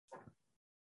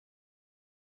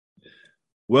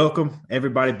Welcome,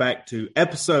 everybody, back to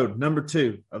episode number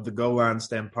 2 of the Goal Line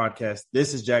Stand podcast.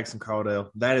 This is Jackson Caudell.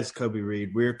 That is Coby Reed.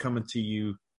 We're coming to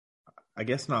you, I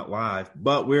guess not live,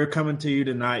 but we're coming to you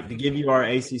tonight to give you our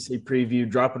ACC preview,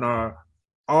 dropping all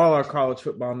our college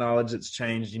football knowledge that's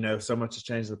changed. You know, so much has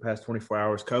changed in the past 24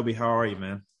 hours. Coby, how are you,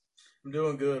 man? I'm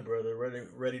doing good, brother.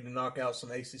 Ready to knock out some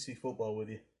ACC football with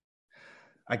you.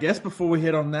 I guess before we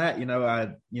hit on that,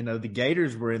 the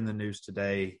Gators were in the news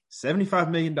today. $75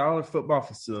 million football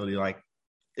facility. Like,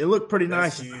 it looked pretty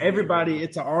nice. Huge. Everybody,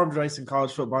 it's an arms race in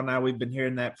college football now. We've been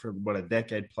hearing that for, a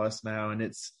decade plus now.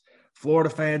 And Florida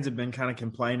fans have been kind of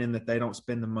complaining that they don't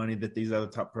spend the money that these other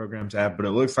top programs have, but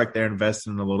it looks like they're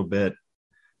investing a little bit.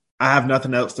 I have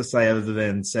nothing else to say other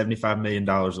than $75 million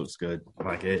looks good. They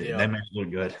make it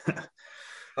look good.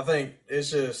 I think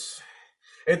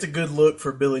it's a good look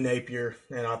for Billy Napier,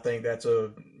 and I think that's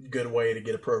a good way to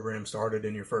get a program started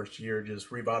in your first year.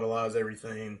 Just revitalize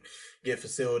everything, get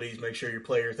facilities, make sure your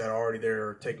players that are already there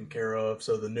are taken care of,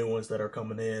 so the new ones that are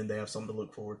coming in, they have something to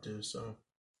look forward to. So,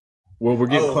 well, we're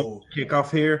getting close to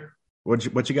kickoff here. What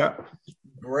you got?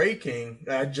 Breaking!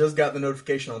 I just got the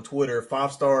notification on Twitter.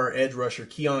 5-star edge rusher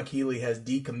Keon Keeley has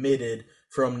decommitted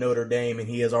from Notre Dame, and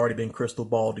he has already been crystal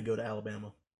balled to go to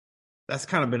Alabama. That's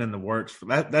kind of been in the works.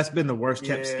 That's been the worst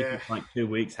kept secret for 2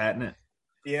 weeks, hadn't it?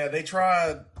 Yeah, they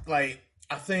tried. I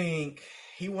think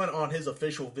he went on his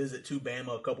official visit to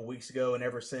Bama a couple weeks ago, and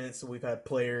ever since we've had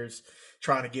players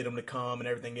trying to get him to come and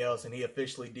everything else, and he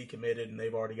officially decommitted, and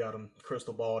they've already got him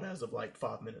crystal balled as of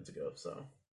 5 minutes ago. So,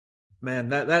 man,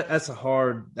 that's a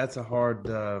hard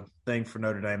thing for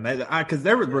Notre Dame. Because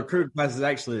their recruiting class is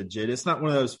actually legit. It's not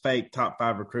one of those fake top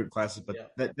 5 recruit classes, but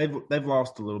they've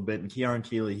lost a little bit. And Keon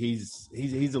Keeley, he's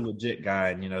a legit guy,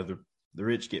 and the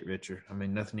rich get richer. I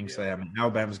mean, nothing you can say. I mean,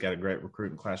 Alabama's got a great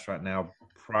recruiting class right now.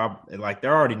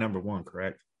 They're already number 1,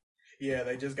 correct? Yeah,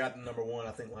 they just got to number 1,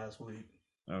 I think, last week.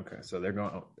 Okay, so they're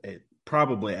going to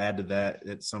probably add to that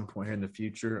at some point here in the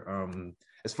future.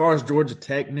 As far as Georgia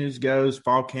Tech news goes,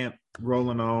 fall camp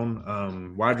rolling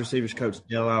on. Wide receivers coach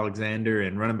Dale Alexander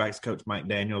and running backs coach Mike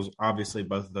Daniels. Obviously,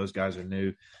 both of those guys are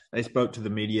new. They spoke to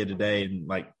the media today, and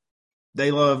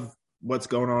they love what's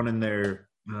going on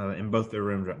in both their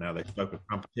rooms right now. They spoke with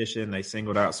competition. They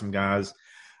singled out some guys.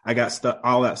 I got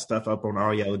all that stuff up on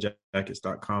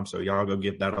allyellowjackets.com, so y'all go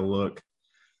give that a look.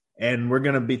 And we're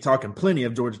going to be talking plenty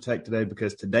of Georgia Tech today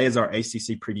because today is our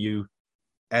ACC preview.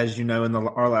 As you know, in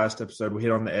our last episode, we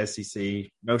hit on the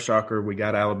SEC. No shocker, we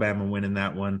got Alabama winning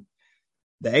that one.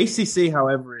 The ACC,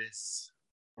 however, is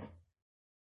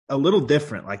a little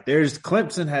different.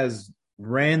 Clemson has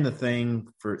ran the thing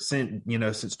since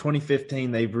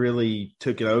 2015. They've really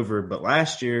took it over. But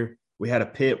last year, we had a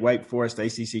Pitt-Wake Forest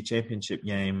ACC championship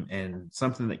game and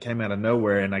something that came out of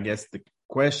nowhere. And I guess the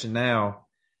question now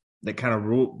that kind of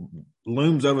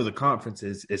looms over the conference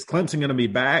is Clemson going to be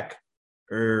back?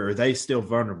 Or are they still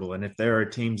vulnerable? And if there are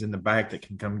teams in the back that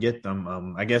can come get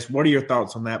them, I guess, what are your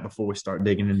thoughts on that before we start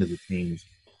digging into the teams?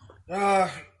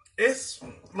 It's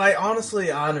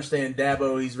honestly, I understand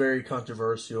Dabo. He's very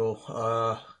controversial.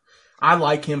 I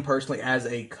like him personally as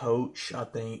a coach. I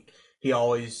think he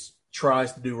always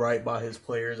tries to do right by his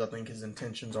players. I think his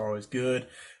intentions are always good.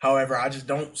 However, I just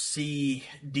don't see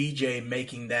DJ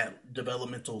making that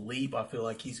developmental leap. I feel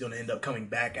like he's going to end up coming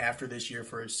back after this year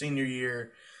for his senior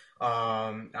year.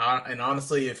 And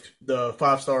honestly, if the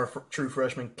 5-star true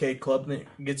freshman Cade Klubnik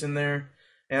gets in there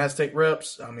and has to take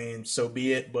reps, I mean, so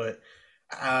be it. But,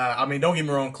 don't get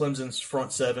me wrong, Clemson's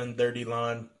front 7, their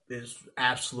D-line is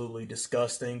absolutely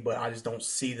disgusting, but I just don't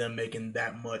see them making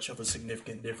that much of a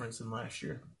significant difference than last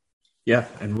year. Yeah,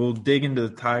 and we'll dig into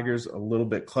the Tigers a little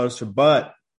bit closer.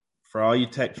 But for all you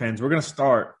Tech fans, we're going to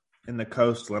start in the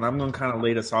Coastal, and I'm going to kind of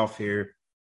lead us off here.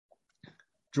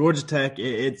 Georgia Tech,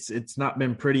 it's not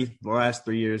been pretty the last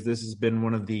 3 years. This has been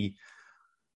one of the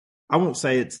 – I won't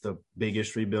say it's the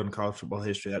biggest rebuild in college football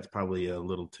history. That's probably a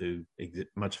little too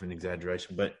much of an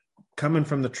exaggeration. But coming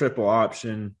from the triple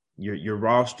option, your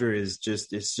roster is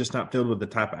just not filled with the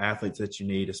type of athletes that you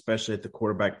need, especially at the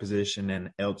quarterback position and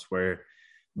elsewhere.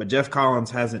 But Jeff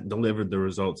Collins hasn't delivered the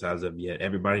results as of yet.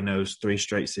 Everybody knows 3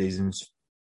 straight seasons,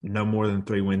 no more than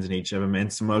 3 wins in each of them,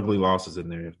 and some ugly losses in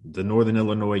there. The Northern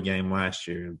Illinois game last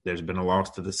year, there's been a loss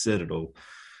to the Citadel.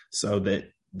 So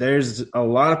that there's a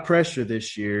lot of pressure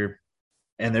this year,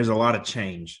 and there's a lot of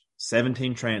change.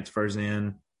 17 transfers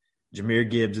in. Jahmyr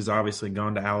Gibbs has obviously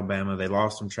gone to Alabama. They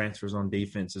lost some transfers on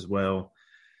defense as well.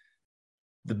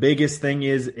 The biggest thing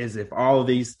is if all of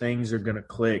these things are going to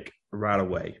click right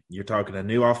away. You're talking a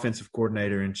new offensive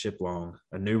coordinator in Chip Long,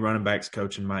 a new running backs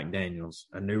coach in Mike Daniels,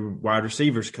 a new wide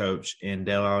receivers coach in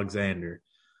Dale Alexander,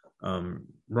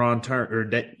 Ron Turner,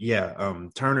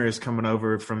 Turner is coming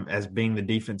over from as being the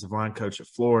defensive line coach at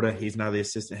Florida. He's now the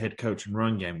assistant head coach and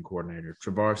run game coordinator.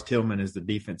 Travaris Tillman is the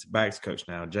defensive backs coach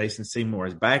now. Jason Seymour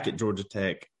is back at Georgia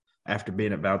Tech after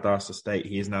being at Valdosta State.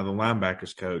 He is now the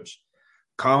linebackers coach.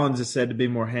 Collins is said to be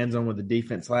more hands-on with the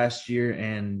defense last year,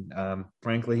 and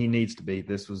frankly, he needs to be.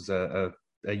 This was a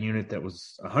unit that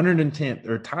was 110th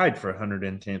or tied for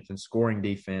 110th in scoring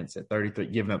defense at 33,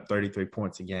 giving up 33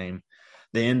 points a game.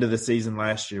 The end of the season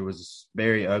last year was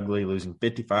very ugly, losing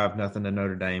 55-0 to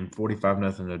Notre Dame,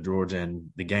 45-0 to Georgia, and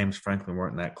the games, frankly,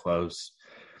 weren't that close.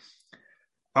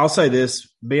 I'll say this,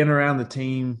 being around the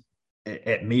team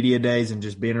at media days and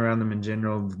just being around them in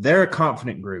general, they're a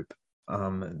confident group.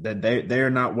 That they are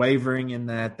not wavering in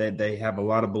that they have a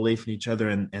lot of belief in each other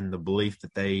and the belief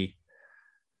that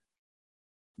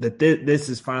this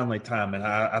is finally time. And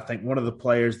I think one of the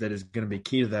players that is going to be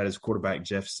key to that is quarterback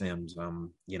Jeff Sims.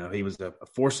 He was a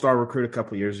 4-star recruit a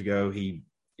couple of years ago.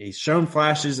 He's shown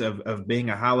flashes of being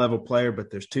a high-level player,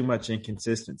 but there's too much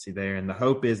inconsistency there. And the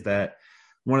hope is that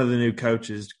one of the new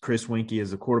coaches, Chris Winkie,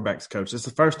 is a quarterback's coach. It's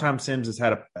the first time Sims has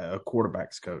had a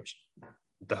quarterback's coach.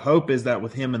 The hope is that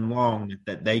with him and Long,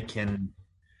 that they can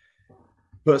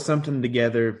put something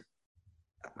together.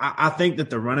 I think that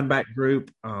the running back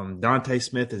group, Dante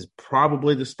Smith is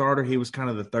probably the starter. He was kind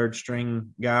of the third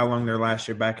string guy along there last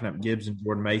year, backing up Gibbs and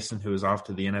Jordan Mason, who was off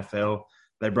to the NFL.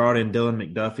 They brought in Dylan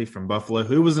McDuffie from Buffalo,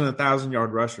 who was an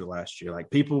 1,000-yard rusher last year.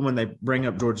 Like, people, when they bring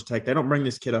up Georgia Tech, they don't bring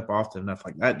this kid up often enough.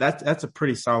 Like that's a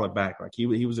pretty solid back. Like,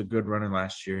 he was a good runner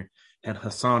last year. And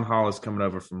Hassan Hall is coming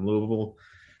over from Louisville.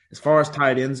 As far as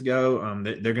tight ends go,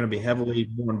 they're going to be heavily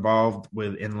more involved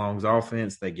in Long's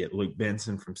offense. They get Luke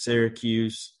Benson from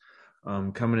Syracuse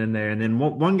coming in there. And then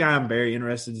one guy I'm very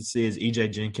interested to see is E.J.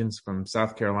 Jenkins from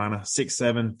South Carolina,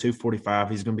 6'7", 245.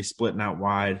 He's going to be splitting out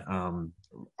wide.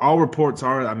 All reports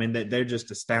are, they're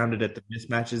just astounded at the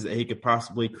mismatches that he could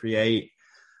possibly create.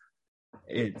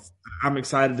 I'm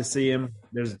excited to see him.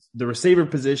 The receiver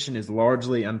position is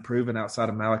largely unproven outside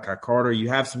of Malachi Carter. You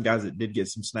have some guys that did get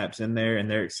some snaps in there,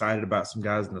 and they're excited about some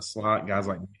guys in the slot, guys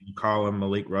like Collin,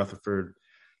 Malik Rutherford.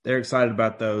 They're excited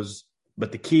about those.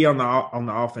 But the key on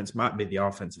the offense might be the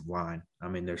offensive line.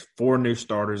 There's 4 new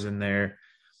starters in there.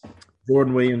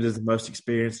 Jordan Williams is the most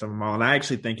experienced of them all, and I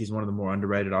actually think he's one of the more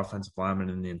underrated offensive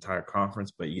linemen in the entire conference.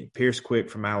 But Pierce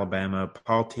Quick from Alabama,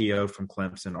 Paul Teo from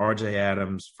Clemson, R.J.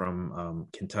 Adams from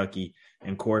Kentucky,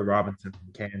 and Corey Robinson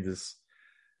from Kansas.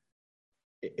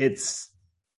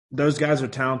 Those guys are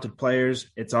talented players.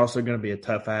 It's also going to be a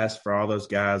tough ask for all those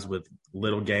guys with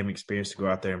little game experience to go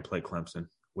out there and play Clemson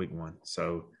week 1.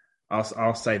 So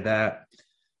I'll say that.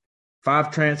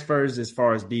 5 transfers as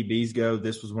far as DBs go.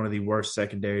 This was one of the worst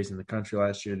secondaries in the country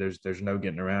last year. There's no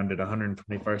getting around it.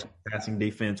 121st passing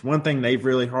defense. One thing they've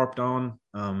really harped on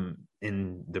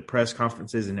in the press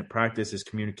conferences and at practice is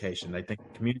communication. They think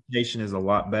communication is a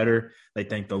lot better. They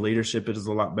think the leadership is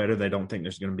a lot better. They don't think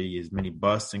there's going to be as many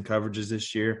busts and coverages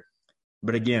this year.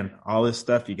 But again, all this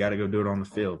stuff, you got to go do it on the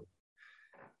field.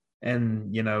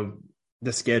 And,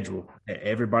 the schedule.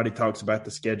 Everybody talks about the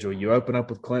schedule. You open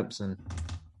up with Clemson.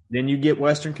 Then you get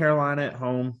Western Carolina at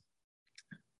home.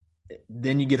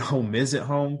 Then you get Ole Miss at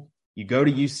home. You go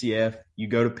to UCF. You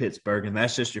go to Pittsburgh, and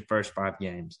that's just your first 5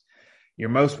 games. Your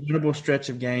most winnable stretch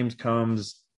of games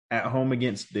comes at home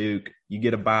against Duke. You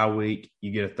get a bye week.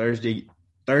 You get a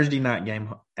Thursday night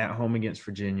game at home against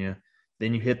Virginia.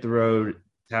 Then you hit the road to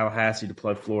Tallahassee to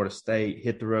play Florida State,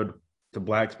 hit the road to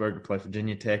Blacksburg to play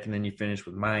Virginia Tech, and then you finish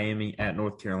with Miami, at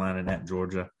North Carolina, and at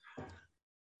Georgia.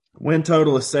 Win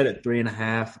total is set at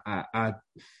 3.5. I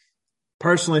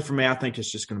personally, for me, I think it's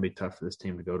just going to be tough for this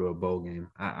team to go to a bowl game.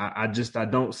 I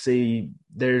don't see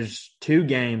 – there's 2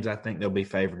 games I think they'll be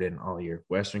favored in all year,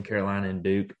 Western Carolina and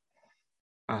Duke.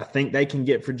 I think they can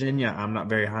get Virginia. I'm not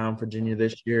very high on Virginia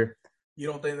this year. You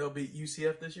don't think they'll beat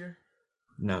UCF this year?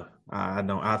 No, I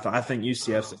don't. I think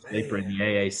UCF's a sleeper in the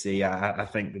AAC. I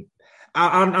think that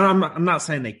I'm not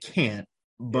saying they can't,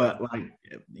 but like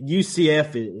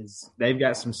UCF they've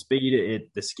got some speed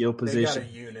at the skill position. They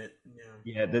got a unit.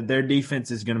 Yeah, their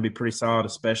defense is going to be pretty solid,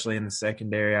 especially in the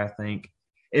secondary. I think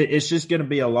it's just going to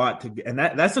be a lot and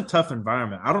that's a tough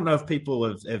environment. I don't know if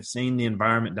people have seen the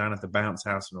environment down at the Bounce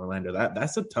House in Orlando.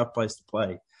 That's a tough place to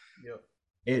play.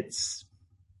 Yep.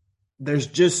 There's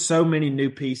just so many new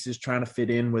pieces trying to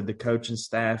fit in with the coaching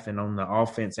staff and on the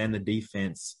offense and the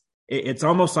defense. It's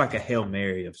almost like a Hail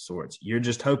Mary of sorts. You're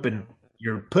just hoping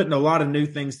you're putting a lot of new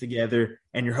things together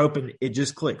and you're hoping it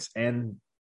just clicks. And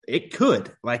It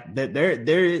could. Like that there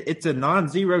it's a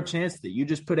non-zero chance that you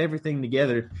just put everything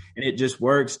together and it just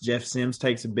works. Jeff Sims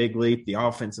takes a big leap. The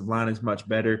offensive line is much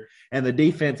better. And the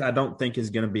defense, I don't think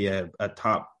is going to be a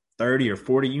top 30 or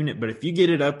 40 unit. But if you get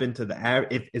it up into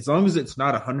the as long as it's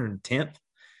not 110th,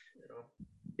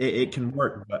 it can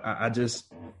work. But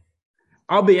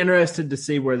I'll be interested to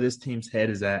see where this team's head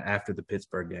is at after the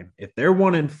Pittsburgh game. If they're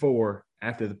 1-4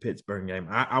 after the Pittsburgh game,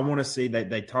 I want to see that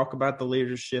they talk about the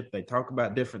leadership. They talk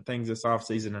about different things this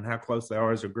offseason and how close they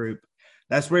are as a group.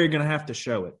 That's where you're going to have to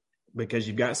show it because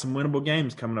you've got some winnable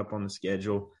games coming up on the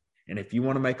schedule. And if you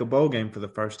want to make a bowl game for the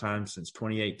first time since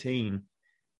 2018,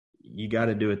 you got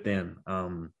to do it then.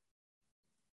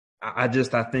 I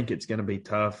think it's going to be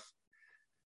tough.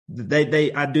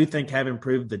 I do think have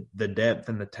improved the depth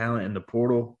and the talent in the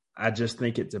portal. I just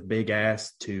think it's a big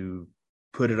ask to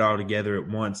put it all together at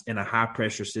once in a high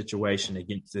pressure situation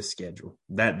against this schedule.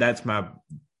 That's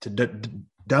to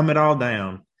dumb it all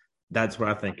down. That's what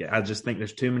I think. I just think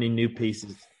there's too many new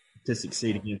pieces to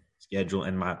succeed against the schedule,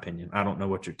 in my opinion. I don't know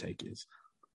what your take is.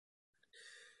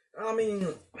 I mean,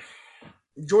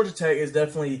 Georgia Tech is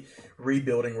definitely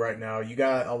rebuilding right now. You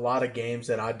got a lot of games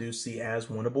that I do see as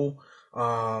winnable.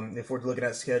 If we're looking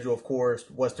at schedule, of course,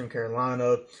 Western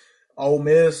Carolina, Ole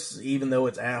Miss, even though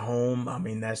it's at home, I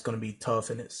mean, that's going to be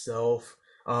tough in itself.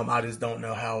 I just don't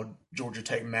know how Georgia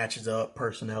Tech matches up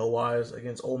personnel-wise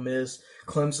against Ole Miss.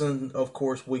 Clemson, of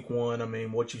course, week 1. I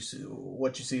mean, what you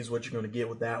see is what you're going to get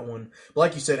with that one. But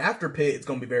like you said, after Pitt, it's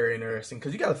going to be very interesting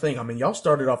because you got to think. I mean, y'all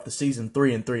started off the season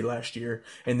 3-3 last year,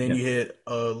 and then you hit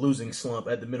a losing slump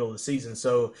at the middle of the season.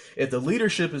 So if the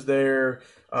leadership is there,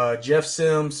 Jeff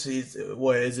Sims, is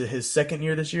it his second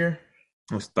year this year?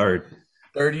 It was third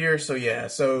year. So yeah,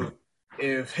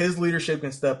 if his leadership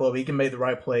can step up, he can make the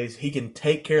right plays. He can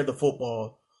take care of the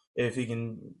football. If he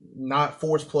can not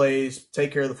force plays,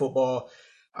 take care of the football.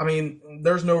 I mean,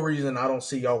 there's no reason I don't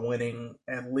see y'all winning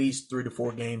at least 3 to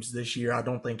 4 games this year. I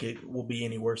don't think it will be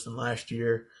any worse than last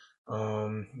year.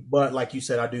 But like you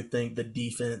said, I do think the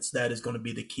defense, that is going to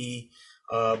be the key.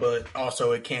 But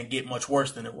also it can't get much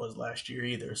worse than it was last year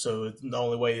either. So the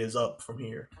only way is up from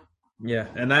here. Yeah,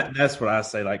 and that's what I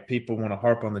say. Like, people want to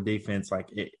harp on the defense. Like,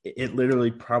 it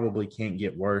literally probably can't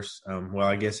get worse. Well,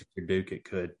 I guess if you're Duke, it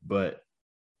could. But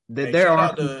shout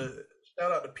out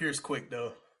to Pierce Quick,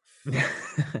 though. Hey,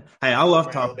 I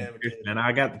love talking to Pierce, man.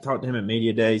 I got to talk to him at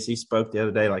media days. He spoke the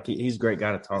other day. Like, he's a great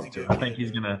guy to talk to. I think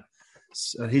he's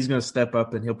gonna step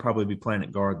up, and he'll probably be playing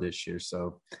at guard this year.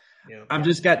 So yeah. I've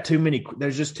just got too many.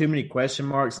 There's just too many question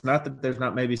marks. Not that there's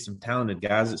not maybe some talented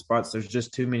guys at spots. There's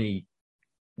just too many.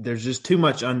 There's just too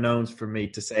much unknowns for me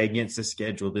to say against the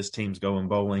schedule this team's going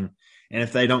bowling. And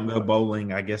if they don't go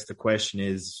bowling, I guess the question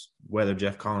is whether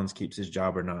Jeff Collins keeps his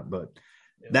job or not. But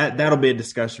that'll be a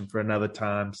discussion for another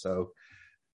time. So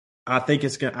I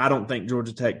don't think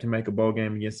Georgia Tech can make a bowl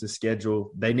game against the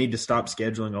schedule. They need to stop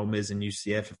scheduling Ole Miss and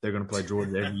UCF if they're going to play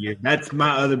Georgia every year. That's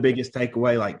my other biggest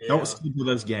takeaway. Like, don't schedule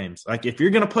those games. Like, if you're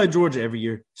going to play Georgia every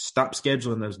year, stop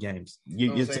scheduling those games.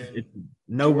 It's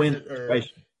no win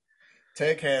situation.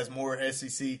 Tech has more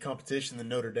SEC competition than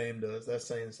Notre Dame does. That's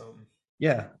saying something.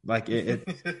 Yeah, like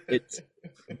it's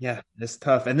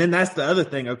tough. And then that's the other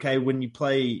thing. Okay, when you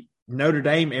play Notre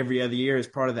Dame every other year as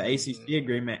part of the ACC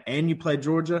agreement, and you play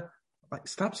Georgia, like,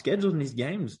 stop scheduling these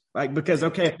games. Like, because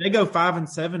if they go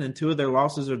 5-7 and 2 of their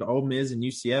losses are to Ole Miss and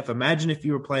UCF, imagine if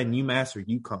you were playing UMass or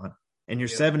UConn and you're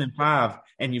 7-5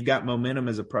 and you've got momentum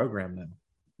as a program now.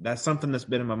 That's something that's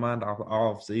been in my mind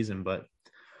all season, but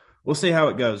we'll see how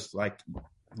it goes. Like,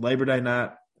 Labor Day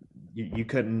night, you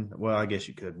couldn't – well, I guess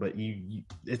you could, but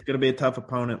it's going to be a tough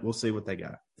opponent. We'll see what they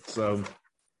got. So,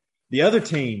 the other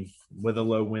team with a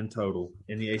low win total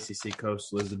in the ACC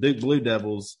Coastal is the Duke Blue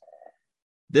Devils.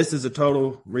 This is a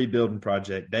total rebuilding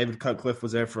project. David Cutcliffe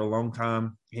was there for a long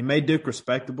time. He made Duke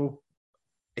respectable.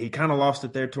 He kind of lost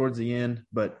it there towards the end,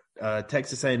 but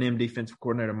Texas A&M defensive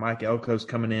coordinator Mike Elko's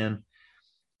coming in.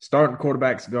 Starting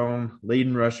quarterback's gone.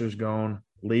 Leading rusher's gone.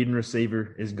 Leading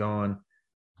receiver is gone.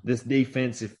 This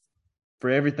defense, for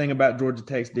everything about Georgia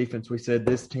Tech's defense, we said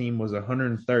this team was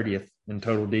 130th in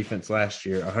total defense last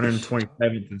year,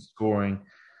 127th in scoring.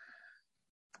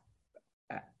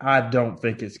 I don't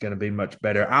think it's going to be much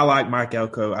better. I like Mike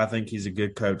Elko. I think he's a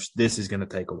good coach. This is going to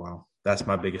take a while. That's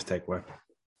my biggest takeaway.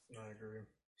 I agree.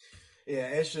 Yeah,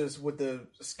 it's just with the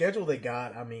schedule they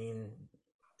got, I mean –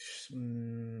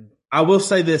 I will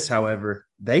say this, however,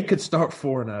 they could start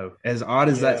 4-0. As odd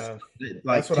as that,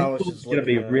 like, that's what I was just going to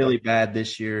be really bad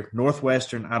this year.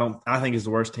 Northwestern, I think is the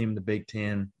worst team in the Big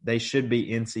Ten. They should be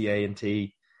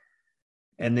NCAA.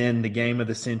 and then the game of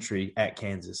the century at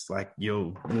Kansas. Like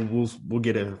we'll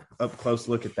get a up close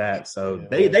look at that. So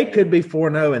they could be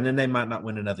 4-0, and then they might not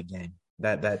win another game.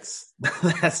 That's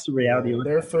the reality.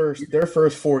 Their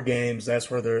first 4 games, that's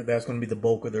going to be the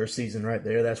bulk of their season right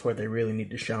there. That's where they really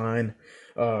need to shine.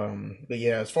 But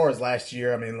yeah, as far as last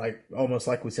year, I mean, like almost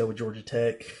like we said with Georgia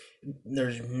Tech,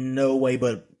 there's no way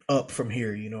but up from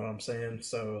here. You know what I'm saying?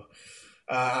 So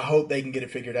I hope they can get it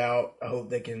figured out. I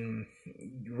hope they can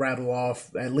rattle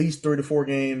off at least 3 to 4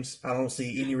 games. I don't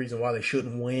see any reason why they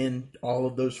shouldn't win all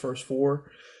of those first 4.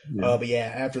 But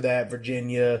yeah, after that,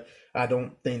 Virginia, I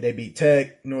don't think they beat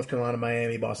Tech, North Carolina,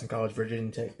 Miami, Boston College,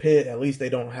 Virginia Tech, Pitt. At least they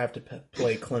don't have to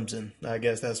play Clemson. I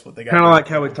guess that's what they got. Kind of like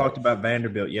how we talked about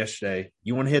Vanderbilt yesterday.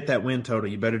 You want to hit that win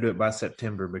total, you better do it by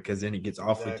September because then it gets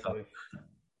awfully tough.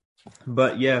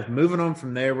 But yeah, moving on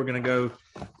from there, we're going to go.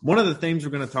 One of the themes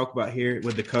we're going to talk about here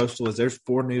with the Coastal is there's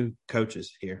 4 new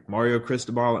coaches here. Mario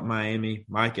Cristobal at Miami,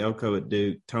 Mike Elko at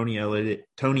Duke, Tony Elliott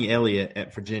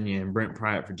at Virginia, and Brent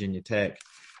Pry at Virginia Tech.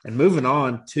 And moving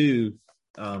on to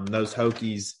those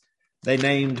Hokies, they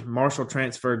named Marshall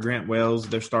transfer Grant Wells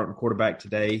their starting quarterback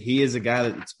today. He is a guy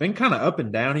that's been kind of up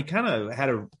and down. He kind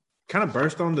of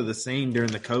burst onto the scene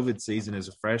during the COVID season as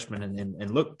a freshman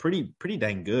and looked pretty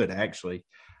dang good actually.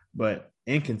 But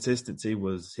inconsistency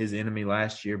was his enemy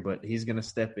last year, but he's going to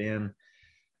step in.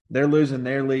 They're losing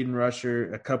their leading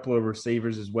rusher, a couple of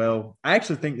receivers as well. I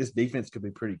actually think this defense could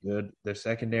be pretty good. Their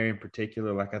secondary in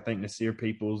particular, like I think Nasir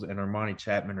Peoples and Armani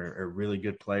Chapman are really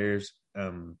good players.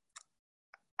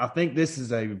 I think this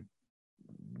is a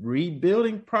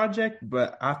rebuilding project,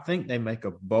 but I think they make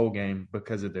a bowl game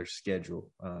because of their schedule.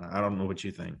 I don't know what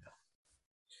you think.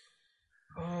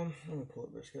 Let me pull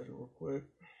up their schedule real quick.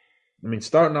 I mean,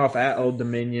 starting off at Old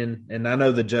Dominion, and I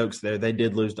know the jokes there. They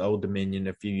did lose to Old Dominion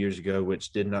a few years ago,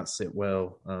 which did not sit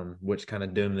well, which kind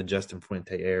of doomed the Justin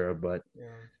Fuente era. But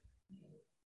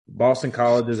Boston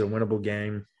College is a winnable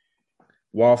game.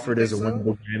 Wofford is a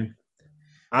winnable game.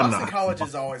 Boston College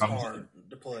is always hard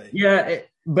to play. Yeah,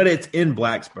 but it's in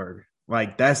Blacksburg.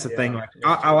 Like, that's the thing. Like,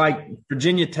 I like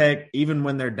Virginia Tech, even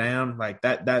when they're down, like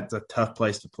that's a tough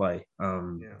place to play.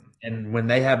 And when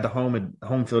they have the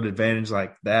home field advantage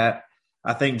like that,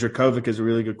 I think Dracovic is a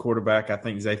really good quarterback. I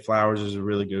think Zay Flowers is a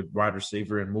really good wide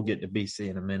receiver, and we'll get to BC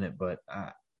in a minute. But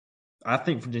I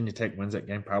think Virginia Tech wins that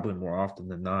game probably more often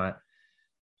than not.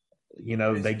 You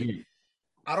know, they get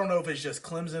 – I don't know if it's just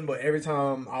Clemson, but every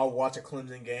time I'll watch a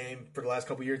Clemson game for the last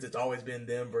couple of years, it's always been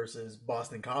them versus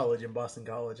Boston College, and Boston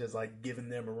College has like given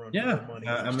them a run for their money.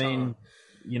 I mean,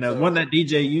 you know, wasn't that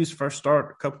DJU's first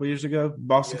start a couple of years ago?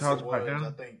 Boston College back down. I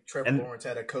think Trevor Lawrence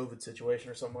had a COVID situation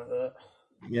or something like that.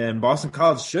 Yeah, and Boston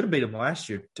College should have beat them last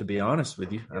year, to be honest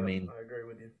with you. Yeah, I mean, I agree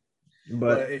with you.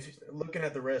 But if you're looking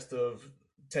at the rest of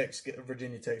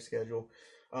Virginia Tech schedule,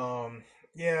 I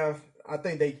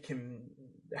think they can.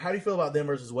 How do you feel about them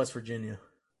versus West Virginia?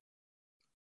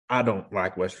 I don't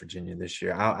like West Virginia this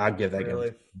year. I'll give that game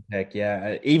to Tech.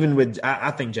 Yeah, even with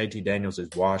I think JT Daniels is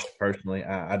washed personally.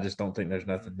 I just don't think there's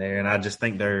nothing there, and I just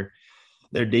think their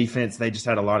defense. They just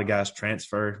had a lot of guys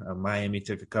transfer. Miami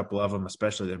took a couple of them,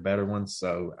 especially their better ones.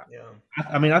 So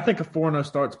I mean, I think a 4-0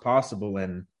 start's possible,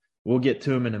 and we'll get to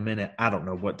them in a minute. I don't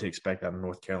know what to expect out of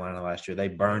North Carolina last year. They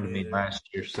burned me last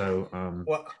year. So,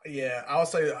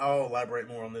 I'll elaborate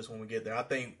more on this when we get there. I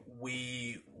think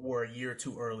we were a year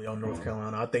too early on North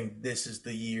Carolina. I think this is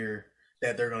the year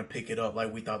that they're going to pick it up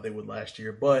like we thought they would last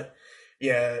year. But,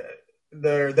 yeah,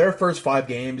 their first 5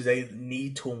 games, they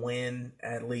need to win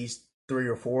at least 3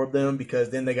 or 4 of them because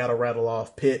then they got to rattle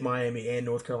off Pitt, Miami, and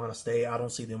North Carolina State. I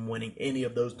don't see them winning any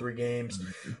of those 3 games.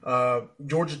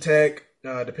 Georgia Tech,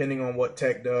 depending on what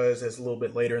Tech does, it's a little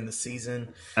bit later in the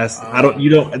season.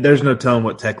 There's no telling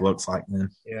what Tech looks like, man.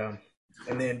 Yeah.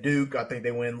 And then Duke, I think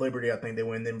they win. Liberty, I think they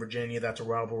win. Then Virginia, that's a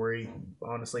rivalry.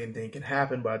 Honestly, anything can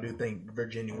happen, but I do think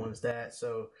Virginia wins that.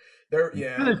 So they're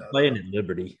playing at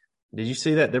Liberty. Did you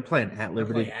see that? They're playing at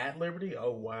Liberty. At Liberty?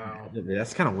 Oh wow.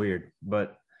 That's kind of weird,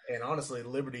 but and honestly,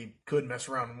 Liberty could mess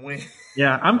around and win.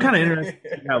 Yeah, I'm kind of interested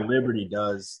in how Liberty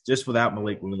does just without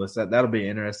Malik Willis. That'll be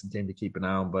an interesting team to keep an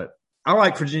eye on, but I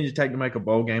like Virginia Tech to make a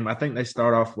bowl game. I think they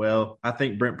start off well. I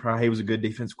think Brent Pry, he was a good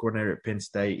defensive coordinator at Penn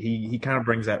State. He kind of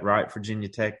brings that right Virginia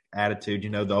Tech attitude,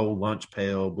 you know, the old lunch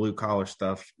pail, blue-collar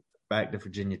stuff back to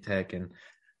Virginia Tech. And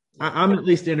I'm at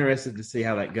least interested to see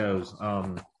how that goes.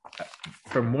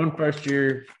 From one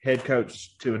first-year head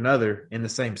coach to another in the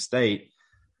same state,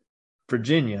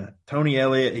 Virginia, Tony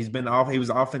Elliott, he was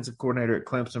offensive coordinator at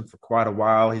Clemson for quite a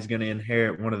while. He's going to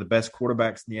inherit one of the best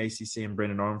quarterbacks in the ACC in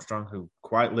Brendan Armstrong, who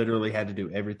quite literally had to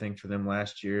do everything for them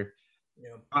last year.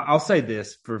 Yeah. I'll say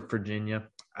this for Virginia.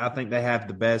 I think they have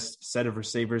the best set of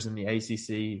receivers in the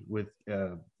ACC with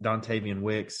Dontavian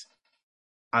Wicks.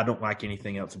 I don't like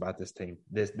anything else about this team.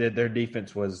 Their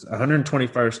defense was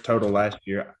 121st total last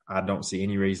year. I don't see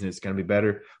any reason it's going to be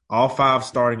better. All 5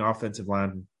 starting offensive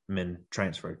linemen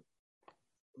transferred.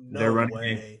 No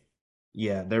way.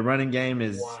 Their running game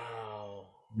is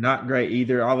not great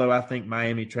either, although I think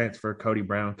Miami transfer Cody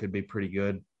Brown could be pretty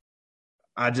good.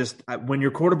 When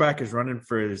your quarterback is running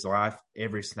for his life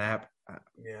every snap,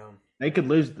 they could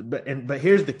lose. But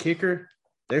here's the kicker: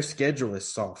 their schedule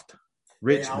is soft.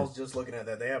 Richmond. I was just looking at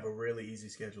that. They have a really easy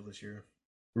schedule this year.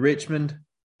 Richmond,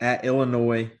 at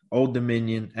Illinois, Old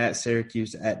Dominion, at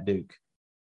Syracuse, at Duke.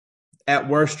 At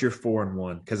worst, you're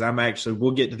 4-1 because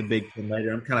we'll get to the Big Ten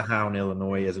later. I'm kind of high on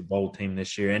Illinois as a bowl team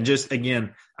this year. And just,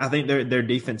 again, I think their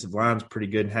defensive line's pretty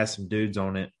good and has some dudes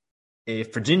on it.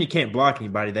 If Virginia can't block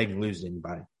anybody, they can lose to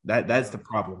anybody. That's the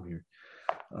problem here.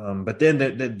 But then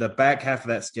the back half of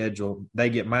that schedule, they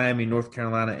get Miami, North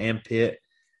Carolina, and Pitt.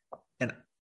 And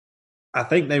I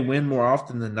think they win more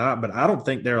often than not, but I don't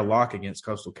think they're a lock against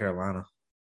Coastal Carolina.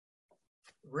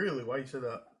 Really? Why you say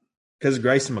that? Because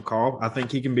Grayson McCall, I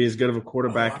think he can be as good of a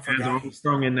quarterback as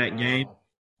Armstrong in that game.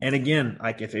 And again,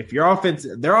 like if their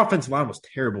offensive line was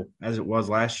terrible as it was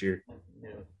last year,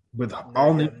 with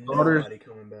all new starters,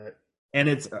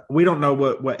 and we don't know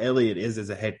what Elliott is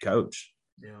as a head coach.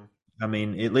 Yeah, I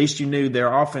mean, at least you knew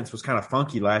their offense was kind of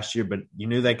funky last year, but you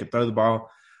knew they could throw the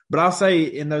ball. But I'll say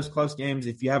in those close games,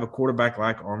 if you have a quarterback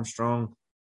like Armstrong,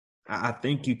 I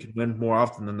think you can win more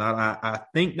often than not. I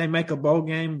think they make a bowl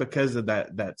game because of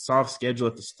that soft schedule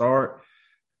at the start.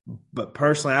 But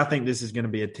personally, I think this is going to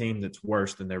be a team that's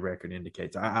worse than their record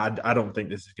indicates. I don't think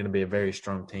this is going to be a very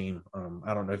strong team.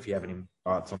 I don't know if you have any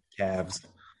thoughts on the Cavs.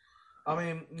 I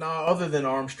mean, no, other than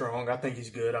Armstrong, I think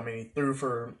he's good. I mean, he threw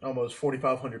for almost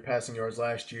 4,500 passing yards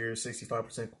last year,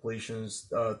 65% completions,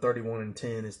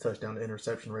 31-10 his touchdown to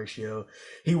interception ratio.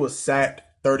 He was sacked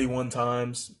 31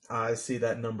 times. I see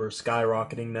that number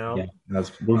skyrocketing now. Yeah,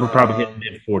 we were probably hitting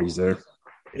mid-40s there.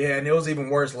 Yeah, and it was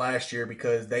even worse last year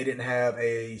because they didn't have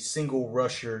a single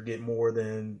rusher get more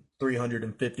than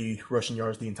 350 rushing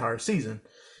yards the entire season.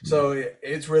 So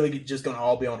it's really just going to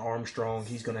all be on Armstrong.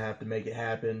 He's going to have to make it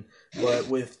happen. But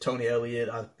with Tony Elliott,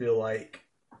 I feel like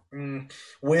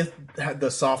with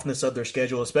the softness of their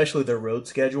schedule, especially their road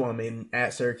schedule, I mean,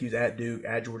 at Syracuse, at Duke,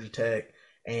 at Georgia Tech,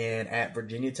 and at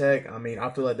Virginia Tech, I mean, I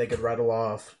feel like they could rattle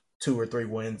off 2 or 3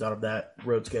 wins out of that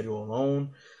road schedule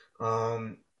alone.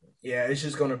 Yeah, it's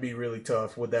just going to be really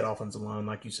tough with that offensive line.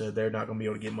 Like you said, they're not going to be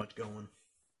able to get much going.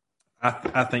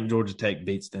 I think Georgia Tech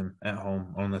beats them at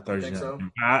home on the Thursday night. So?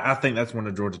 I think that's one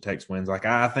of Georgia Tech's wins. Like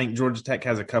I think Georgia Tech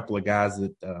has a couple of guys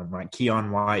that like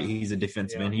Keon White. He's a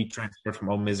defensive end. He transferred from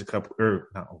Old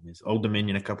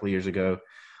Dominion a couple of years ago.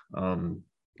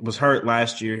 Was hurt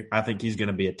last year. I think he's going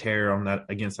to be a terror on that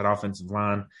against that offensive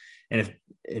line.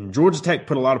 And Georgia Tech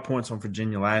put a lot of points on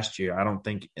Virginia last year, I don't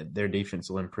think their defense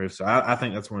will improve. So I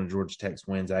think that's one of Georgia Tech's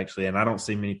wins actually, and I don't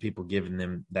see many people giving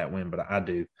them that win, but I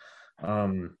do.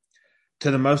 To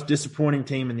the most disappointing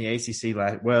team in the ACC,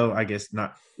 I guess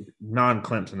not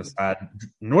non-Clemson aside,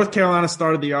 North Carolina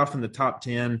started the year off in the top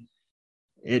 10.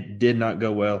 It did not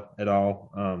go well at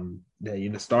all.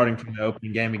 Starting from the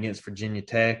opening game against Virginia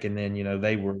Tech, and then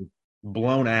they were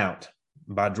blown out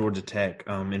by Georgia Tech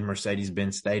in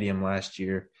Mercedes-Benz Stadium last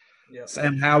year. Yep.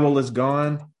 Sam Howell is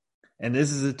gone, and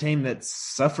this is a team that's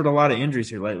suffered a lot of injuries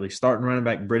here lately. Starting running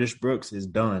back British Brooks is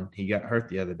done. He got hurt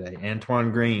the other day.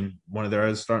 Antoine Green, one of their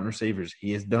other starting receivers,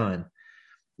 he is done.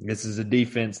 This is a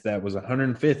defense that was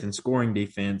 105th in scoring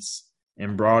defense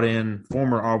and brought in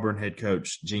former Auburn head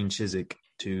coach Gene Chizik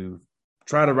to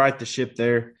try to right the ship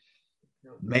there.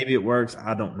 Maybe it works.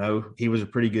 I don't know. He was a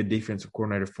pretty good defensive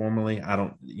coordinator formerly.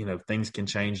 Things can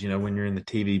change, when you're in the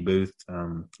TV booth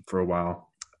for a while.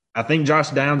 I think Josh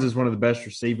Downs is one of the best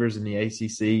receivers in the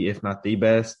ACC, if not the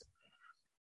best.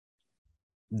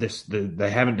 They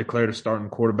haven't declared a starting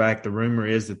quarterback. The rumor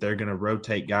is that they're going to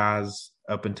rotate guys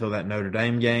up until that Notre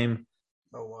Dame game.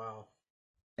 Oh, wow.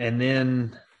 And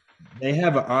then they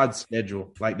have an odd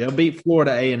schedule. Like they'll beat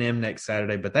Florida A&M next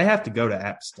Saturday, but they have to go to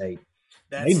App State.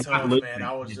 That's tough, man.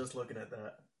 I was just looking at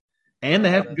that. And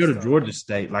they have to go to Georgia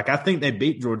State. Like, I think they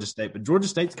beat Georgia State, but Georgia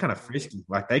State's kind of frisky.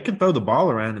 Like, they can throw the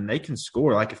ball around and they can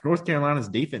score. Like, if North Carolina's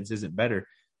defense isn't better,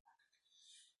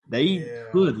 they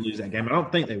could lose that game. I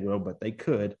don't think they will, but they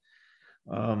could.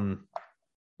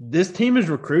 This team is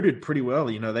recruited pretty well.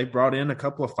 They brought in a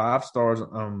couple of 5-stars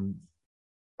on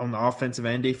the offensive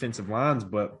and defensive lines,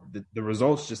 but the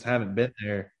results just haven't been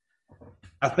there.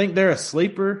 I think they're a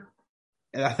sleeper.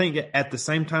 And I think at the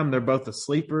same time, they're both a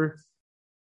sleeper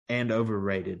and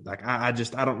overrated. Like I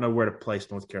don't know where to place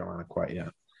North Carolina quite yet.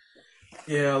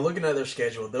 Yeah, looking at their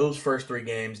schedule, those first 3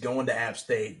 games, going to App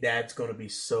State, that's going to be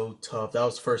so tough. That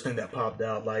was the first thing that popped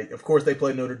out. Like, of course, they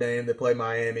played Notre Dame, they played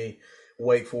Miami,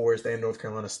 Wake Forest, and North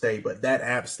Carolina State, but that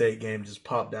App State game just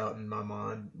popped out in my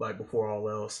mind, like, before all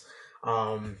else.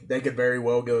 They could very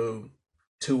well go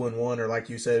 2-1, or like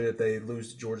you said, if they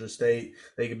lose to Georgia State,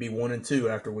 they could be 1-2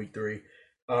 after week 3.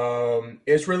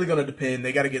 It's really going to depend.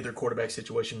 They got to get their quarterback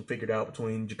situation figured out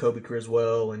between Jacoby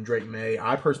Criswell and Drake May.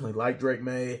 I personally like Drake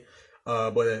May.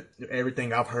 But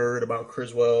everything I've heard about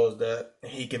Criswell is that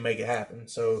he can make it happen.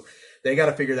 So they got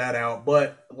to figure that out.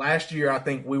 But last year, I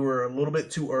think we were a little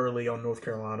bit too early on North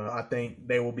Carolina. I think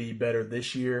they will be better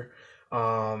this year.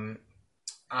 I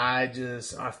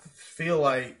feel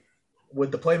like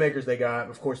with the playmakers they got,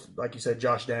 of course, like you said,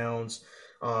 Josh Downs,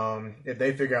 if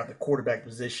they figure out the quarterback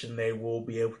position, they will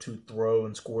be able to throw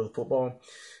and score the football.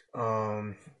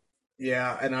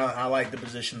 Yeah, and I like the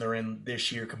position they're in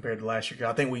this year compared to last year.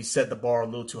 I think we set the bar a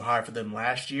little too high for them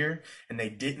last year, and they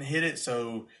didn't hit it.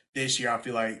 So this year, I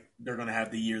feel like they're going to have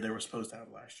the year they were supposed to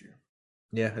have last year.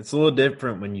 Yeah, it's a little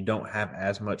different when you don't have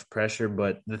as much pressure.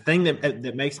 But the thing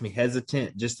that makes me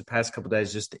hesitant just the past couple of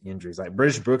days, just the injuries. Like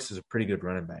British Brooks is a pretty good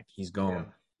running back. He's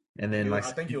gone, and then I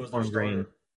think he was their starter.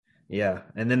 Yeah,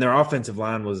 and then their offensive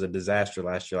line was a disaster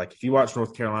last year. Like if you watch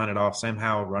North Carolina at all, Sam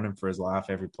Howell running for his life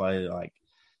every play, like.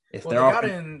 They got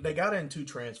in 2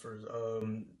 transfers,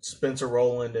 Spencer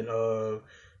Rowland and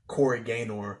Corey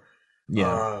Gaynor.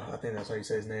 Yeah, I think that's how you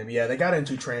say his name. Yeah, they got in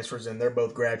 2 transfers, and they're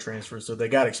both grad transfers, so they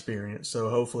got experience. So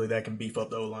hopefully that can beef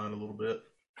up the O-line a little bit.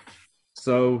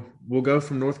 So we'll go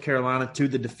from North Carolina to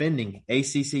the defending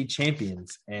ACC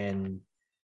champions, and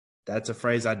that's a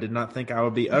phrase I did not think I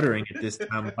would be uttering at this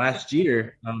time last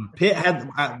year. Pitt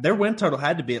had their win total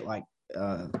had to be at like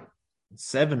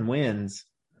 7 wins.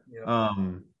 Yeah.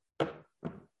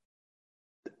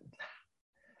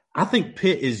 I think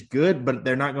Pitt is good, but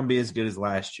they're not going to be as good as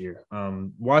last year.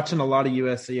 Watching a lot of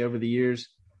USC over the years,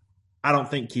 I don't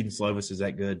think Keaton Slovis is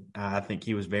that good. I think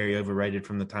he was very overrated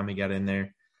from the time he got in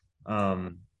there.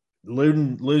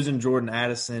 Losing Jordan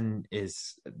Addison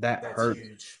that's hurt.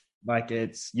 Huge. Like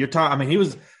you're talking. I mean, he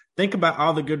was. Think about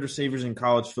all the good receivers in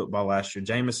college football last year: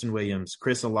 Jamison Williams,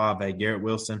 Chris Olave, Garrett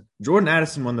Wilson. Jordan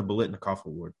Addison won the Biletnikoff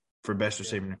Award for best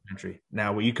receiver in the country.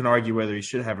 Now, you can argue whether he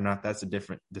should have or not. That's a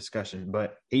different discussion,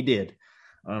 but he did.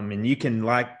 And you can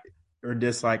like or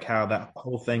dislike how that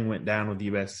whole thing went down with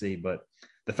USC. But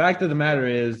the fact of the matter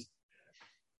is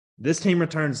this team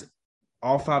returns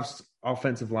all 5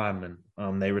 offensive linemen.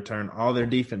 They return all their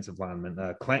defensive linemen.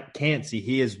 Cansey,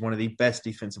 he is one of the best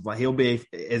defensive linemen. He'll be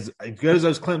as good as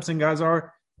those Clemson guys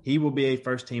are. He will be a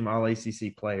first-team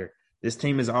All-ACC player. This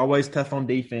team is always tough on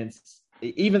defense.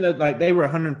 Even though like they were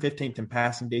 115th in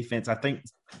passing defense, I think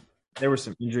there were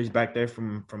some injuries back there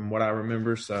from what I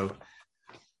remember. So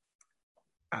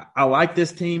I like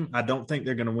this team. I don't think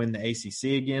they're going to win the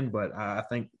ACC again, but I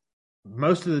think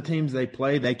most of the teams they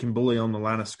play, they can bully on the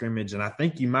line of scrimmage, and I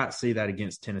think you might see that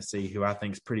against Tennessee, who I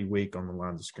think is pretty weak on the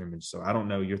lines of scrimmage. So I don't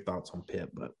know your thoughts on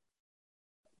Pitt, but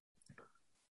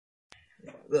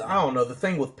I don't know. The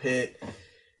thing with Pitt,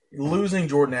 losing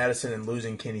Jordan Addison and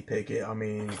losing Kenny Pickett, I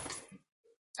mean –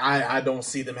 I don't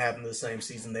see them having the same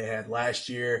season they had last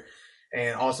year.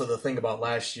 And also the thing about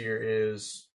last year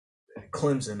is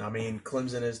Clemson. I mean,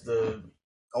 Clemson is the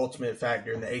ultimate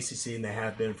factor in the ACC, and they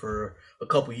have been for a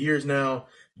couple years now.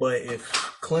 But if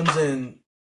Clemson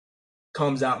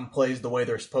comes out and plays the way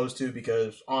they're supposed to,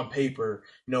 because on paper,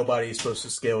 nobody is supposed to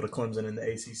scale to Clemson in the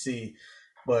ACC.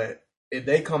 But if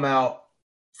they come out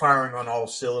firing on all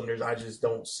cylinders, I just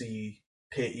don't see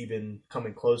Pitt even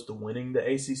coming close to winning the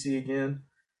ACC again.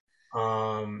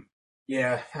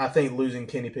 Yeah, I think losing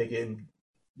Kenny Pickett and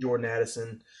Jordan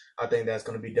Addison, I think that's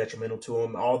going to be detrimental to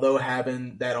him. Although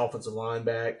having that offensive line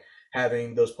back,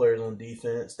 having those players on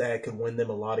defense, that could win them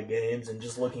a lot of games. And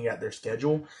just looking at their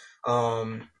schedule,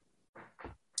 I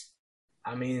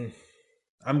mean,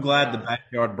 I'm glad the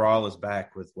backyard brawl is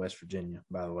back with West Virginia.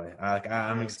 By the way,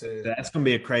 I'm excited. That's going to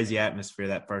be a crazy atmosphere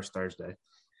that first Thursday.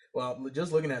 Well,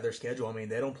 just looking at their schedule, I mean,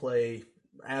 they don't play.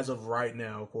 As of right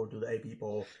now, according to the AP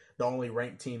poll, the only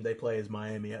ranked team they play is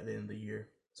Miami at the end of the year.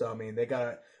 So, I mean, they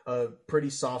got a pretty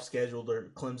soft schedule.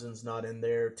 Clemson's not in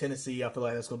there. Tennessee, I feel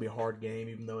like that's going to be a hard game,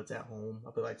 even though it's at home.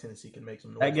 I feel like Tennessee can make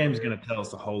some noise. That game's going to tell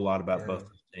us a whole lot about both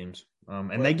teams.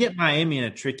 And they get Miami in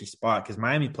a tricky spot because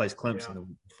Miami plays Clemson the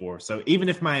week before. So, even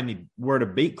if Miami were to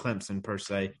beat Clemson, per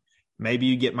se, maybe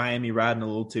you get Miami riding a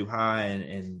little too high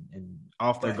and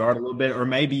off their guard a little bit, or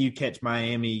maybe you catch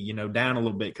Miami, down a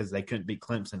little bit because they couldn't beat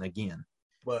Clemson again.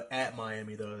 But at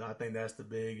Miami, though, I think that's the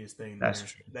biggest thing That's there.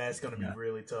 true. That's going to be Yeah.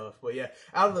 really tough. But yeah,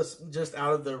 out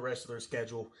of the rest of their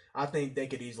schedule, I think they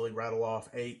could easily rattle off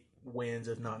 8 wins,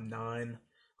 if not 9.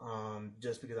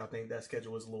 Just because I think that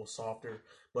schedule is a little softer.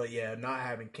 But yeah, not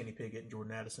having Kenny Pickett and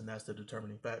Jordan Addison, that's the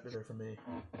determining factor there for me.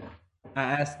 I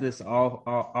asked this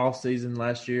all season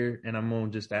last year, and I'm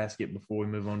going to just ask it before we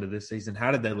move on to this season.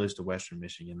 How did they lose to Western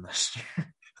Michigan last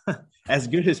year? As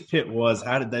good as Pitt was,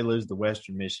 how did they lose to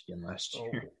Western Michigan last Oh,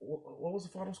 year? what was the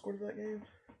final score of that game?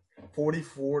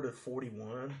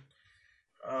 44-41.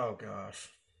 Oh gosh,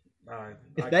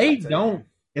 If I they can't tell you. don't,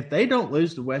 if they don't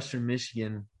lose to Western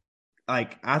Michigan,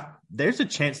 there's a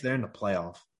chance they're in the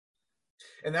playoff.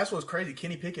 And that's what's crazy.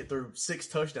 Kenny Pickett threw 6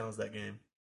 touchdowns that game.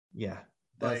 Yeah,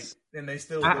 Like, that's. and they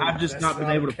still I've lose. just That's not been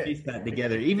not able to okay. piece that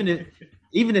together. Even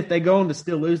if they go on to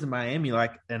still lose to Miami,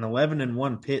 like an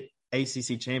 11-1 Pitt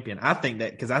ACC champion, I think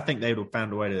that because I think they would have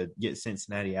found a way to get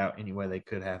Cincinnati out any way they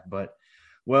could have. But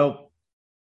well,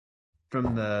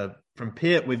 from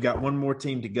Pitt, we've got one more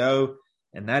team to go,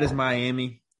 and that is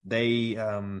Miami. They've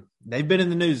been in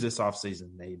the news this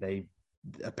offseason. They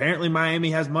apparently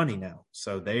Miami has money now,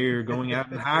 so they're going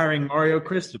out and hiring Mario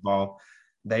Cristobal.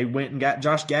 They went and got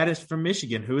Josh Gaddis from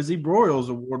Michigan, who is the Broyles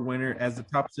Award winner as the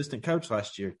top assistant coach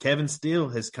last year. Kevin Steele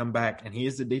has come back, and he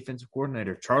is the defensive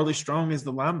coordinator. Charlie Strong is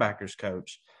the linebackers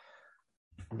coach.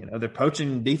 They're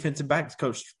poaching defensive backs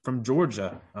coach from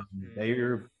Georgia.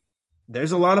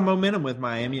 There's a lot of momentum with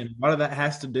Miami, and a lot of that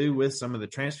has to do with some of the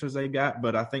transfers they got,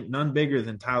 but I think none bigger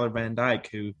than Tyler Van Dyke,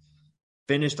 who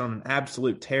finished on an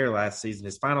absolute tear last season.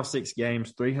 His final 6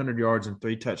 games, 300 yards and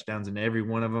 3 touchdowns in every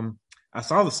one of them. I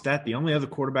saw the stat, the only other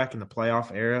quarterback in the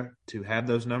playoff era to have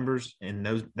those numbers and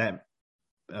that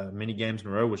many games in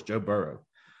a row was Joe Burrow.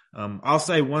 I'll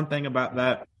say one thing about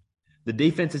that. The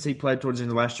defenses he played towards the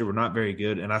end of last year were not very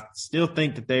good, and I still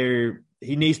think that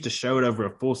he needs to show it over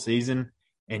a full season,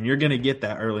 and you're going to get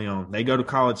that early on. They go to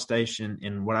College Station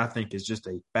in what I think is just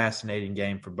a fascinating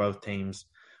game for both teams.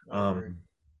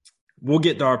 We'll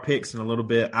get to our picks in a little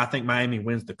bit. I think Miami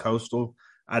wins the Coastal.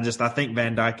 I think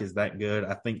Van Dyke is that good.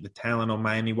 I think the talent on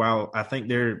Miami, while I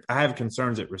have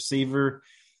concerns at receiver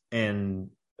and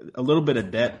a little bit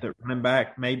of depth at running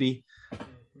back, maybe.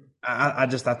 I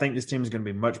think this team is going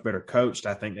to be much better coached.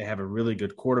 I think they have a really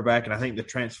good quarterback, and I think the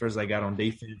transfers they got on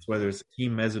defense, whether it's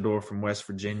Akeem Mesidor from West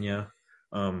Virginia,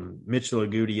 Mitchell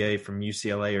Agudier from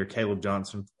UCLA, or Caleb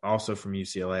Johnson also from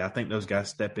UCLA, I think those guys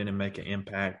step in and make an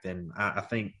impact, and I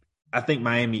think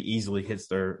Miami easily hits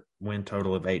their win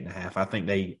total of 8.5. I think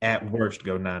they at worst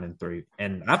go 9-3,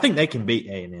 and I think they can beat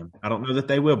A&M. I don't know that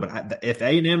they will, but if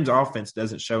A&M's offense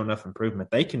doesn't show enough improvement,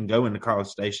 they can go into College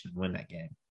Station and win that game.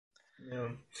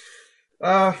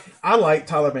 Yeah. I like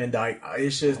Tyler Van Dyke.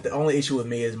 It's just the only issue with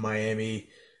me is Miami.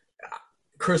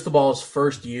 Cristobal's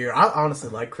first year. I honestly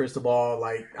like Cristobal.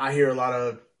 Like, I hear a lot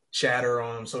of chatter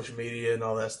on social media and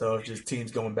all that stuff, just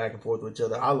teams going back and forth with each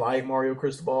other. I like Mario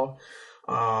Cristobal.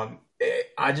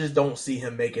 I just don't see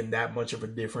him making that much of a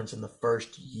difference in the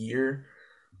first year.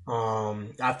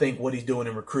 I think what he's doing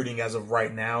in recruiting as of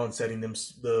right now and setting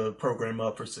the program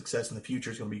up for success in the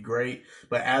future is going to be great.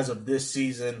 But as of this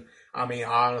season, I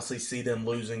honestly see them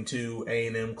losing to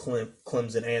A&M,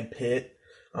 Clemson, and Pitt.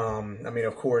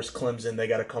 Of course, Clemson, they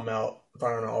got to come out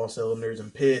firing on all cylinders,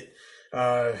 and Pitt,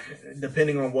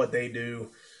 depending on what they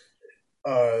do,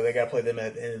 they got to play them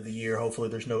at the end of the year. Hopefully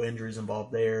there's no injuries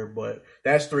involved there, but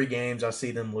that's 3 games I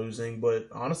see them losing. But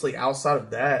honestly, outside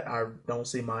of that, I don't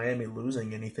see Miami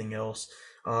losing anything else.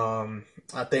 I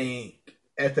think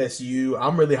FSU,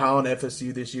 I'm really high on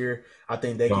FSU this year. I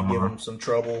think they can give them some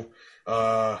trouble.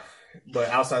 But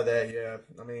outside of that, yeah,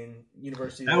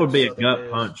 University. That would be a Southern gut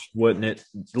Miss. punch, wouldn't it?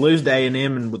 Lose to A&M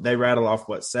and they rattle off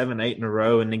 7, 8 in a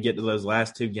row, and then get to those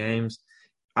last 2 games.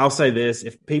 I'll say this: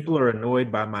 if people are annoyed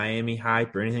by Miami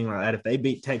hype or anything like that, if they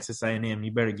beat Texas A&M,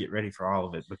 you better get ready for all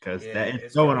of it because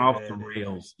it's going off the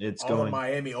rails. It's all going. the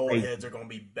Miami old crazy. heads are going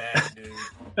to be back, dude.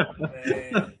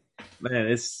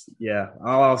 Man,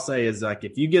 all I'll say is, like,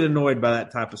 if you get annoyed by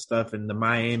that type of stuff and the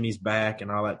Miami's back and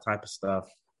all that type of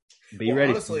stuff, be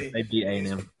ready. Honestly, they beat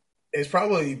A&M. It's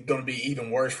probably going to be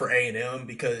even worse for A&M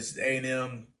because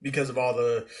of all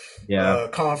the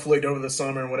conflict over the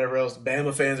summer and whatever else.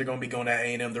 Bama fans are going to be going at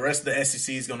A&M. The rest of the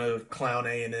SEC is going to clown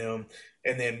A&M,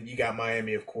 and then you got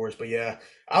Miami, of course. But yeah,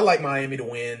 I like Miami to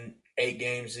win 8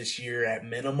 games this year at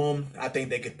minimum. I think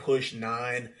they could push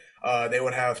 9. They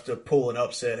would have to pull an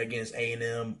upset against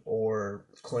A&M or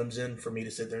Clemson for me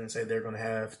to sit there and say they're going to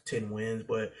have 10 wins.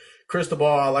 But Cristobal,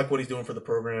 I like what he's doing for the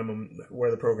program and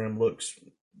where the program looks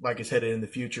like it's headed in the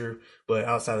future. But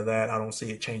outside of that, I don't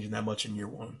see it changing that much in year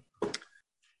 1.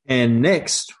 And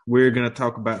next, we're going to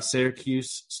talk about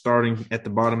Syracuse starting at the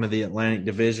bottom of the Atlantic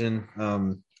Division.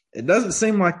 It doesn't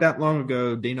seem like that long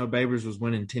ago Dino Babers was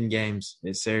winning 10 games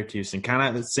at Syracuse and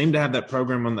kind of seemed to have that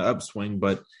program on the upswing,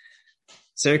 but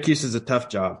Syracuse is a tough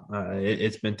job.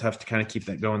 It's been tough to kind of keep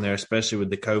that going there, especially with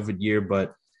the COVID year,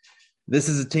 but this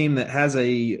is a team that has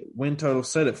a win total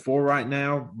set at 4 right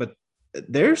now, but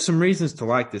there's some reasons to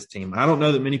like this team. I don't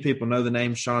know that many people know the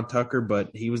name Sean Tucker, but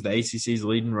he was the ACC's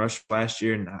leading rusher last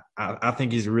year, and I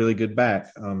think he's a really good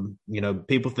back.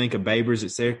 People think of Babers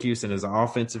at Syracuse and as an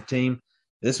offensive team.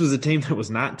 This was a team that was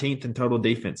 19th in total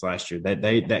defense last year.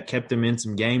 That kept them in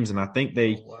some games, and I think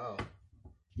Wow.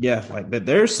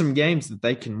 there's some games that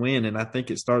they can win, and I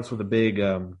think it starts with a big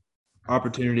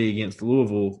opportunity against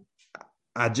Louisville.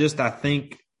 I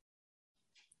think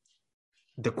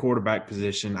the quarterback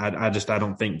position, I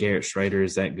don't think Garrett Schrader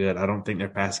is that good. I don't think their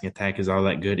passing attack is all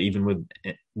that good, even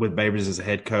with Babers as a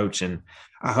head coach. And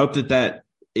I hope that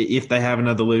if they have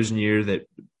another losing year, that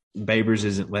Babers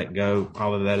isn't let go.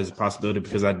 All of that is a possibility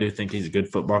because I do think he's a good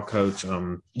football coach.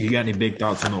 You got any big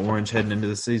thoughts on the Orange heading into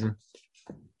the season?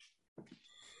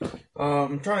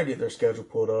 I'm trying to get their schedule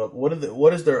pulled up.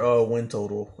 What is their win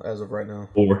total as of right now?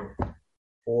 4.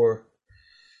 4.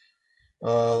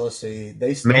 Let's see. They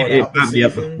Man, start it out the might be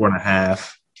up to season.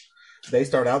 4.5. They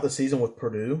start out the season with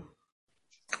Purdue.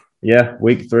 Yeah,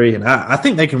 week 3, and I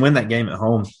think they can win that game at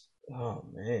home. Oh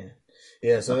man,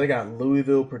 yeah. So they got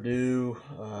Louisville, Purdue,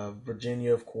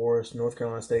 Virginia, of course, North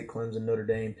Carolina State, Clemson, Notre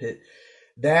Dame, Pitt.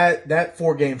 That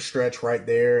 4-game stretch right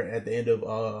there at the end of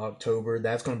October,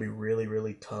 that's going to be really,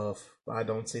 really tough. I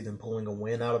don't see them pulling a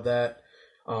win out of that.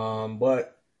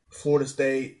 But Florida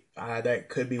State, that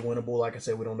could be winnable. Like I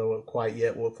said, we don't know quite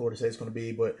yet what Florida State is going to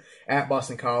be. But at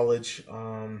Boston College,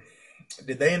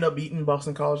 did they end up beating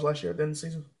Boston College last year at the end of the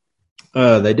season?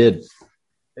 They did.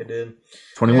 They did.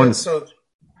 21. Yeah, so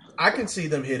I can see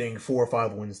them hitting 4 or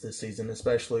 5 wins this season,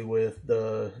 especially with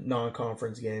the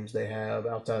non-conference games they have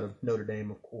outside of Notre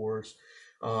Dame, of course.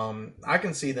 I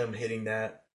can see them hitting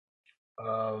that.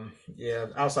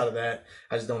 Outside of that,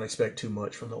 I just don't expect too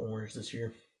much from the Orange this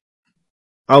year.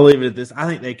 I'll leave it at this. I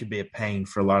think they could be a pain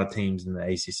for a lot of teams in the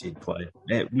ACC to play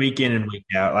week in and week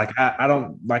out. I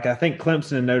think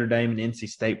Clemson and Notre Dame and NC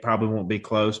State probably won't be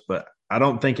close, but I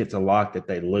don't think it's a lock that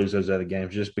they lose those other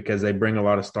games just because they bring a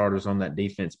lot of starters on that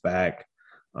defense back.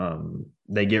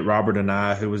 They get Robert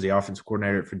Anaya, who was the offensive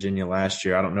coordinator at Virginia last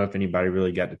year. I don't know if anybody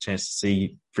really got the chance to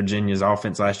see Virginia's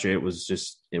offense last year. It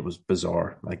was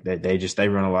bizarre. Like they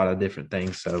run a lot of different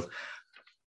things. So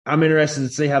I'm interested to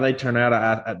see how they turn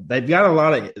out. They've got a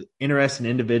lot of interesting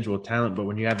individual talent, but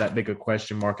when you have that big a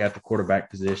question mark at the quarterback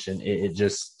position,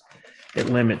 it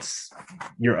limits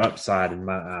your upside in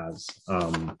my eyes.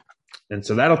 And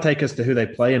so that'll take us to who they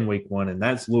play in week 1, and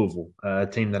that's Louisville, a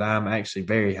team that I'm actually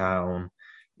very high on,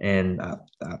 and I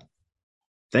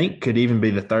think could even be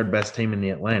the 3rd best team in the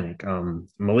Atlantic.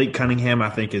 Malik Cunningham, I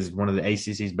think, is one of the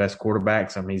ACC's best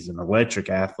quarterbacks. I mean, he's an electric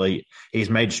athlete. He's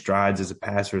made strides as a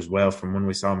passer as well from when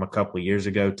we saw him a couple of years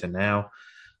ago to now.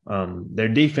 Their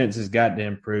defense has got to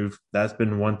improve. That's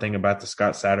been one thing about the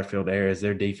Scott Satterfield era is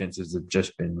their defenses have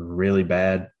just been really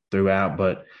bad throughout.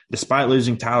 But despite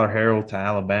losing Tyler Harrell to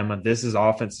Alabama, this is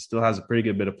offense that still has a pretty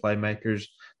good bit of playmakers.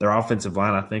 Their offensive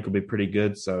line, I think, will be pretty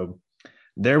good. So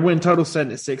their win total set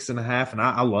at 6.5, and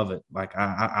I love it. Like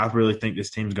I really think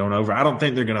this team's going over. I don't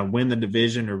think they're going to win the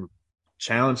division or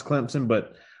challenge Clemson,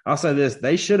 but I'll say this: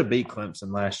 they should have beat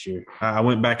Clemson last year. I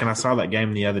went back and I saw that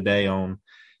game the other day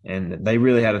and they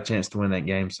really had a chance to win that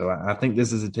game. So I think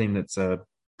this is a team that's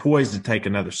poised to take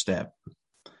another step.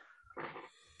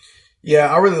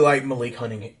 Yeah, I really like Malik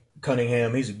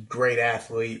Cunningham. He's a great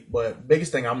athlete, but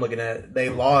biggest thing I'm looking at, they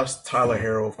lost Tyler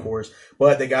Harrell, of course,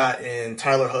 but they got in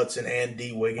Tyler Hudson and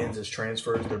D. Wiggins as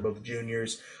transfers. They're both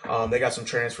juniors. They got some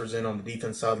transfers in on the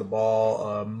defense side of the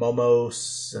ball. Momo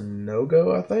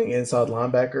Sanogo, I think, inside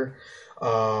linebacker,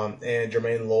 and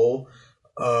Jermaine Lowell.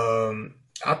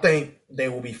 I think they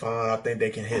will be fine. I think they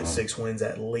can hit 6 wins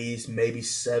at least, maybe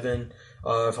 7.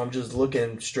 If I'm just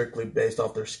looking strictly based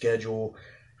off their schedule,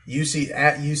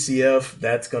 at UCF,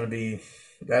 that's gonna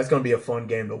be a fun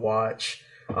game to watch.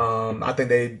 I think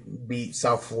they beat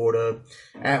South Florida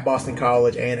at Boston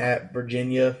College and at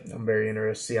Virginia. I'm very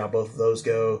interested to see how both of those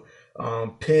go.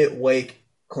 Pitt, Wake,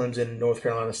 Clemson, North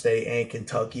Carolina State, and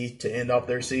Kentucky to end off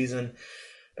their season.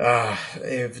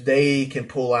 If they can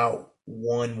pull out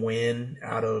 1 win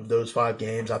out of those 5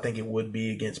 games, I think it would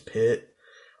be against Pitt.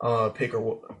 Pitt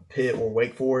or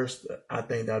Wake Forest, I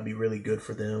think that'd be really good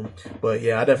for them. But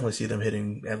yeah, I definitely see them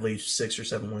hitting at least 6 or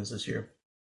 7 wins this year.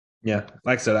 Yeah,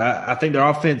 like I said, I think their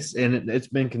offense, and it's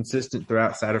been consistent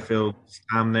throughout Satterfield's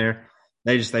time there.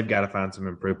 they've got to find some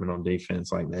improvement on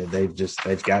defense. Like they've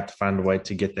got to find a way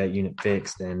to get that unit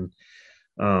fixed. And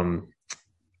um,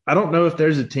 I don't know if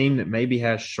there's a team that maybe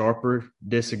has sharper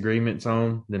disagreements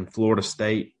on than Florida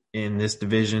State in this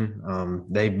division.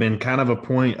 They've been kind of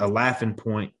a laughing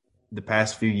point the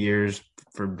past few years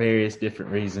for various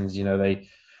different reasons. You know, they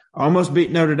almost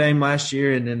beat Notre Dame last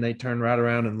year, and then they turn right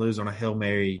around and lose on a Hail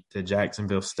Mary to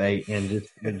Jacksonville State, and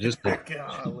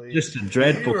Golly. just a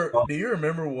dreadful. Do you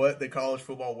remember what the college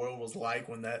football world was like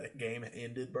when that game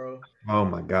ended, bro? Oh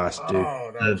my gosh, dude!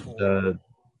 Oh, that was horrible.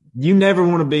 You never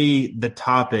want to be the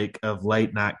topic of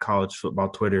late night college football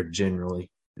Twitter generally.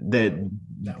 That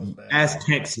was bad. as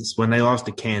Texas when they lost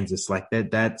to Kansas, like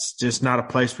that's just not a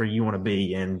place where you want to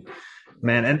be. And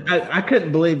man, and I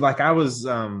couldn't believe like I was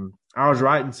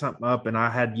writing something up and I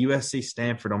had USC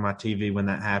Stanford on my TV when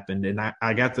that happened, and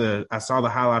I saw the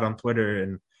highlight on Twitter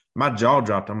and my jaw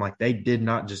dropped. I'm like, they did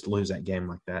not just lose that game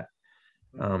like that.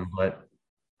 But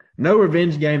no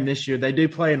revenge game this year. They do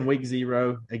play in week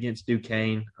 0 against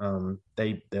Duquesne.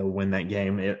 They'll win that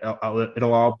game.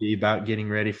 It'll all be about getting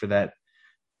ready for that.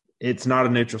 It's not a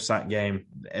neutral site game.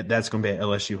 That's going to be an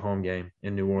LSU home game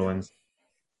in New Orleans.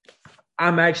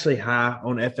 I'm actually high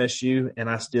on FSU, and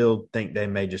I still think they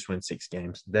may just win 6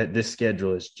 games. This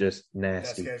schedule is just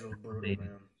nasty. That schedule is brutal, man.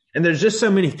 And there's just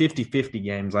so many 50-50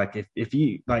 games. Like if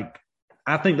you like,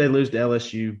 I think they lose to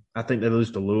LSU. I think they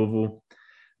lose to Louisville.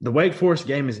 The Wake Forest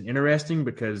game is interesting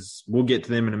because we'll get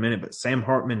to them in a minute, but Sam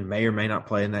Hartman may or may not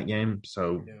play in that game.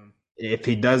 So if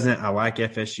he doesn't, I like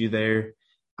FSU there.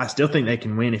 I still think they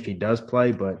can win if he does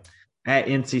play, but at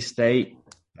NC State,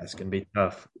 that's going to be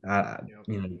tough.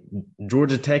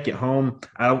 Georgia Tech at home,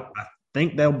 I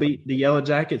think they'll beat the Yellow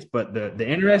Jackets, but the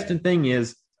interesting thing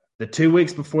is the 2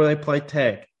 weeks before they play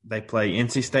Tech, they play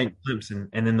NC State and Clemson,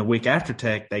 and then the week after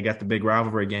Tech, they got the big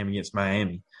rivalry game against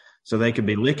Miami. So they could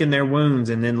be licking their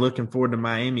wounds and then looking forward to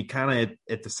Miami kind of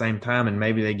at the same time, and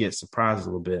maybe they get surprised a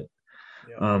little bit.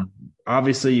 Yep.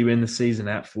 Obviously, you end the season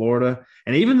at Florida,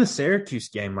 and even the Syracuse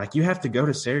game, like you have to go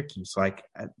to Syracuse. Like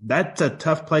that's a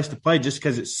tough place to play just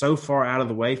because it's so far out of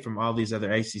the way from all these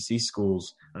other ACC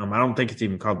schools. I don't think it's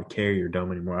even called the Carrier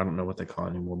Dome anymore. I don't know what they call it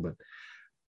anymore, but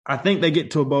I think they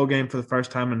get to a bowl game for the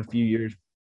first time in a few years.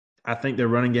 I think their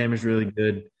running game is really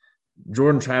good.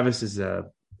 Jordan Travis is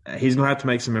he's going to have to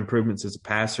make some improvements as a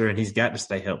passer, and he's got to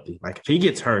stay healthy. Like if he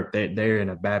gets hurt, they're in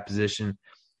a bad position.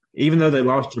 Even though they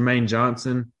lost Jermaine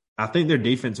Johnson, I think their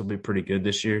defense will be pretty good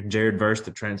this year. Jared Verse,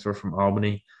 the transfer from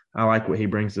Albany, I like what he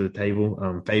brings to the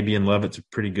table. Fabian Lovett's a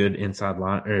pretty good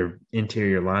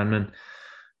interior lineman.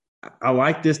 I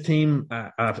like this team.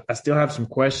 I still have some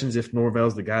questions if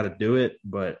Norvell's the guy to do it,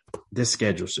 but this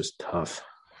schedule's just tough.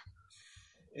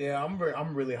 Yeah,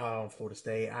 I'm really high on Florida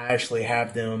State. I actually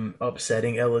have them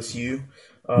upsetting LSU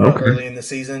early in the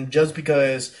season just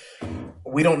because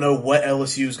we don't know what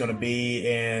LSU is going to be,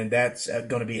 and that's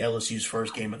going to be LSU's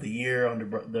first game of the year under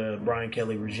the Brian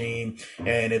Kelly regime.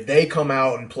 And if they come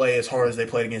out and play as hard as they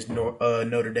played against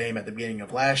Notre Dame at the beginning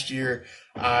of last year,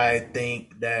 I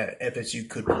think that FSU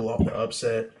could pull off the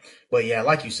upset. But yeah,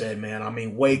 like you said, man, I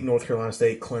mean, Wake, North Carolina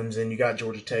State, Clemson, you got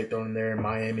Georgia Tech thrown in there in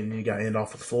Miami, and then you got to end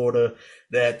off with Florida.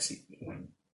 That's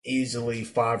easily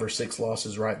 5 or 6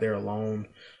 losses right there alone.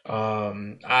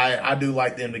 I do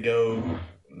like them to go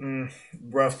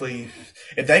roughly,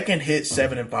 if they can hit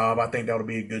 7-5, I think that'll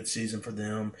be a good season for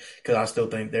them because I still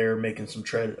think they're making some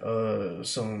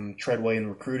treadway in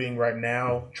recruiting right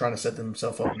now, trying to set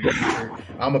themselves up in the future.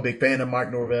 I'm a big fan of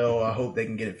Mike Norvell. I hope they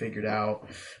can get it figured out.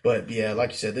 But yeah,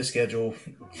 like you said, this schedule,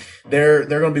 they're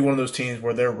going to be one of those teams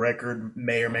where their record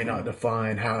may or may not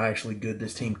define how actually good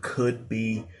this team could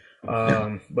be.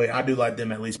 But I do like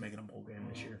them at least making a bowl game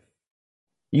this year.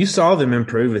 You saw them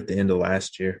improve at the end of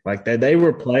last year. Like they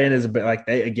were playing as a bit like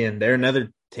they're another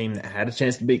team that had a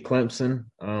chance to beat Clemson.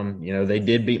 They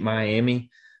did beat Miami.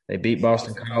 They beat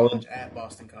Boston College at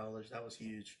Boston College. That was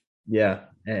huge. Yeah,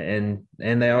 and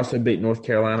they also beat North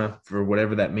Carolina for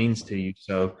whatever that means to you.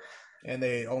 So, and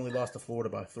they only lost to Florida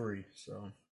by 3.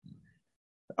 So,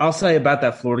 I'll say about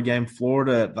that Florida game,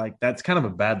 Florida, like that's kind of a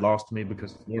bad loss to me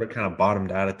because Florida kind of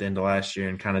bottomed out at the end of last year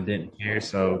and kind of didn't care.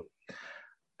 So,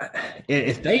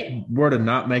 if they were to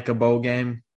not make a bowl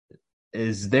game,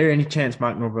 is there any chance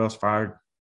Mike Norvell's fired?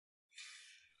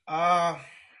 Or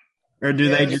do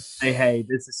they just say, hey,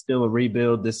 this is still a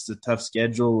rebuild, this is a tough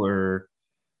schedule, or?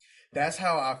 That's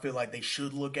how I feel like they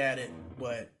should look at it.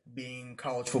 But being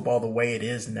college football the way it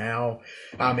is now,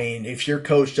 I mean, if your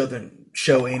coach doesn't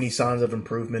show any signs of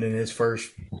improvement in his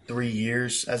first 3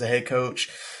 years as a head coach,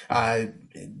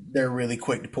 they're really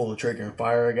quick to pull the trigger and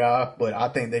fire a guy. But I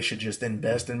think they should just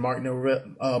invest in Mike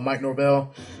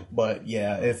Norvell. But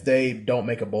yeah, if they don't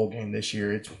make a bowl game this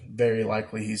year, it's very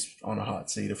likely he's on a hot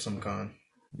seat of some kind.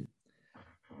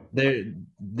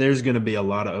 There's going to be a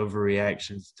lot of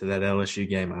overreactions to that LSU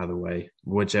game either way,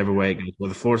 whichever way it goes.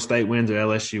 Whether Florida State wins or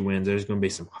LSU wins, there's going to be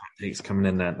some hot takes coming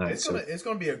in that night. It's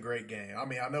gonna be a great game. I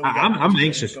mean, I know I'm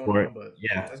anxious for it. but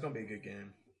yeah, it's gonna be a good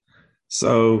game.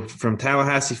 So from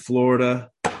Tallahassee,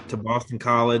 Florida to Boston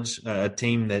College, a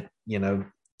team that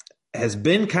has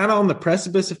been kind of on the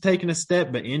precipice of taking a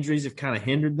step, but injuries have kind of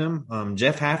hindered them.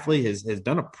 Jeff Hafley has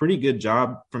done a pretty good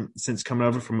job since coming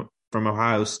over from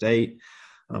Ohio State.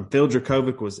 Phil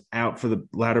Dracovic was out for the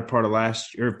latter part of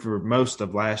last year, for most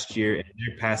of last year, and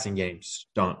their passing game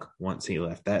stunk once he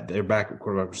left. Their backup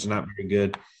quarterback was not very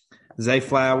good. Zay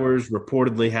Flowers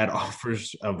reportedly had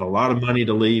offers of a lot of money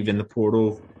to leave in the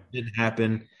portal. Didn't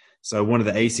happen. So one of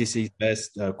the ACC's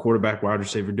best quarterback wide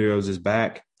receiver duos is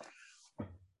back.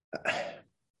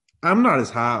 I'm not as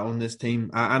high on this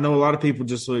team. I know a lot of people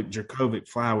just look Dracovic,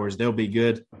 Flowers. They'll be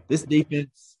good. This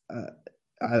defense,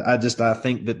 I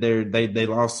think that they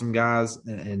lost some guys,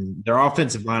 and their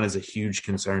offensive line is a huge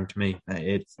concern to me.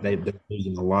 They're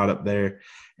losing a lot up there,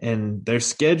 and their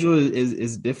schedule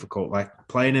is difficult. Like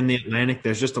playing in the Atlantic,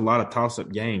 there's just a lot of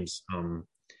toss-up games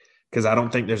because I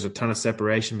don't think there's a ton of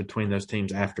separation between those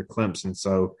teams after Clemson.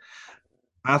 So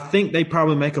I think they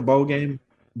probably make a bowl game,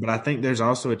 but I think there's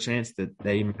also a chance that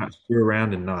they might screw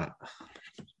around and not.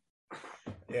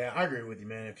 Yeah, I agree with you,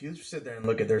 man. If you sit there and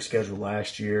look at their schedule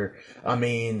last year, I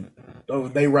mean,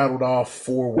 they rattled off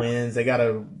 4 wins. They got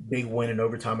a big win in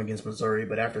overtime against Missouri,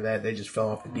 but after that, they just fell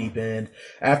off the deep end.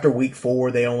 After week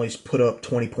 4, they only put up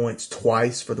 20 points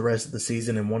twice for the rest of the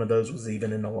season, and one of those was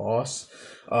even in a loss.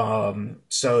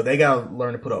 So they got to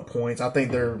learn to put up points. I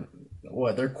think their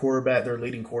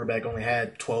leading quarterback only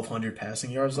had 1,200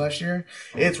 passing yards last year.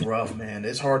 It's rough, man.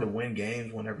 It's hard to win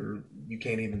games whenever you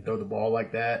can't even throw the ball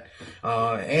like that.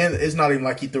 And it's not even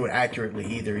like he threw it accurately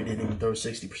either. He didn't even throw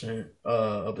 60%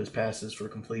 of his passes for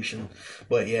completion.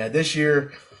 But yeah, this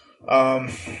year,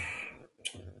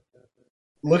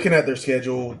 looking at their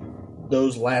schedule,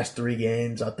 those last 3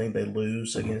 games, I think they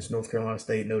lose against North Carolina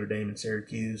State, Notre Dame, and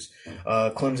Syracuse.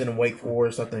 Clemson and Wake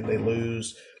Forest, I think they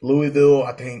lose. Louisville,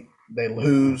 I think they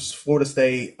lose. Florida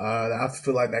State, I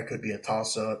feel like that could be a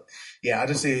toss-up. Yeah, I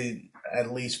just see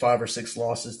at least 5 or 6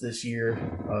 losses this year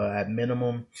at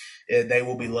minimum. They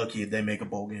will be lucky if they make a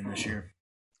bowl game this year.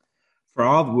 For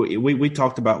all we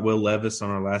talked about Will Levis on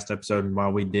our last episode and why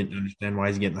we didn't understand why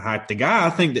he's getting the hype. The guy I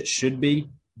think that should be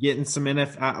getting some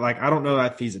NFL, like I don't know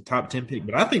if he's a top 10 pick,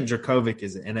 but I think Dracovic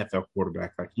is an NFL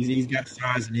quarterback. Like he's got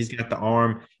size and he's got the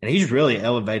arm, and he's really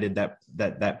elevated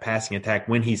that passing attack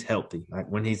when he's healthy. Like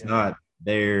when he's not,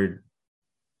 they're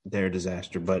a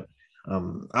disaster. But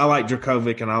I like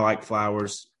Dracovic and I like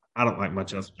Flowers. I don't like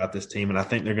much else about this team, and I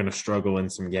think they're going to struggle in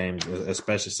some games,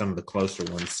 especially some of the closer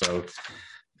ones. So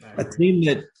a team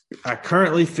that I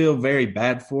currently feel very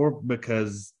bad for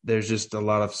because there's just a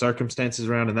lot of circumstances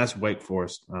around, and that's Wake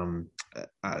Forest.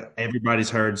 Everybody's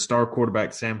heard star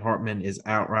quarterback Sam Hartman is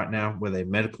out right now with a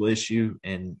medical issue,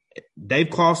 and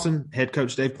Dave Clawson, head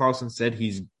coach Dave Clawson, said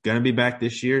he's going to be back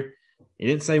this year. He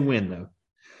didn't say when, though.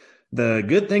 The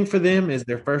good thing for them is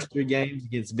their first 3 games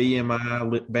against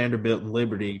VMI, Vanderbilt, and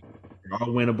Liberty are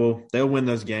all winnable. They'll win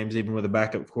those games even with a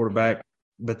backup quarterback.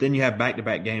 But then you have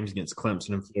back-to-back games against Clemson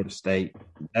and Florida State.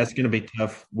 That's going to be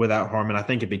tough without Hartman. I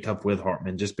think it'd be tough with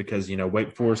Hartman just because,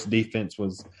 Wake Forest defense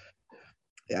was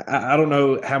 – I don't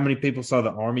know how many people saw the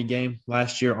Army game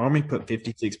last year. Army put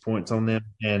 56 points on them,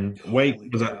 and Wake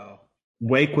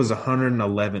was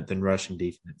 111th in rushing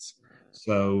defense.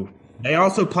 So they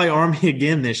also play Army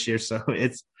again this year. So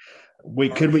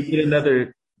could we get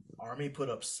another – Army put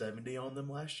up 70 on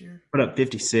them last year? Put up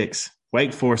 56.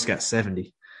 Wake Forest got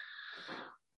 70.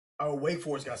 Oh, Wake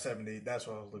Forest got 70. That's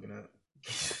what I was looking at.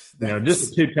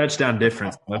 Just a 2-touchdown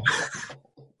difference.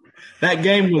 That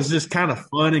game was just kind of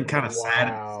fun and kind of sad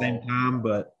at the same time.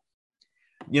 But,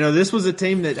 this was a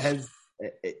team that has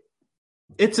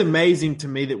it's amazing to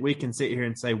me that we can sit here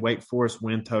and say Wake Forest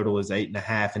win total is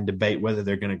 8.5 and debate whether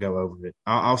they're going to go over it.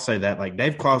 I'll say that. Like,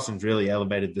 Dave Clawson's really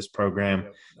elevated this program.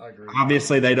 Yep, I agree.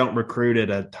 Obviously, they don't recruit at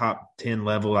a top 10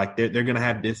 level. Like, they're going to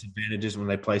have disadvantages when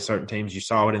they play certain teams. You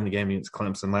saw it in the game against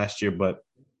Clemson last year. But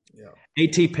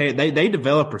A.T. Perry, they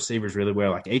develop receivers really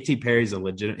well. Like, A.T. Perry's a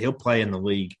legitimate – he'll play in the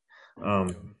league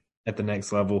at the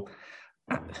next level.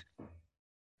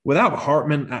 Without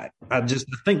Hartman, I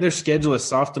think their schedule is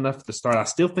soft enough at the start. I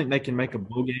still think they can make a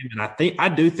bowl game, and I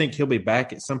do think he'll be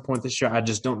back at some point this year. I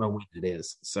just don't know when it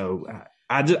is. So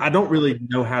I don't really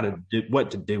know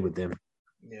what to do with them.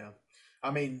 Yeah. I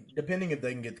mean, depending if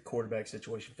they can get the quarterback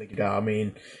situation figured out. I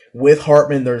mean, with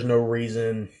Hartman, there's no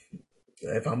reason,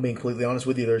 if I'm being completely honest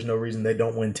with you, there's no reason they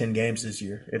don't win 10 games this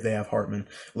year if they have Hartman,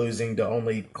 losing to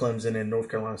only Clemson and North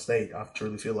Carolina State. I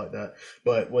truly feel like that.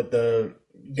 But with the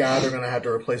guy they're going to have to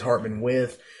replace Hartman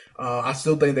with, I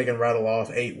still think they can rattle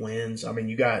off 8 wins. I mean,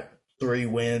 you got 3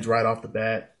 wins right off the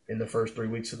bat in the first 3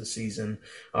 weeks of the season.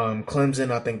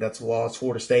 Clemson, I think that's a loss.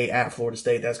 Florida State, at Florida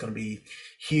State, that's going to be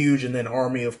huge. And then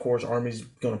Army, of course, Army's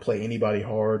going to play anybody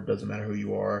hard. Doesn't matter who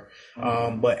you are.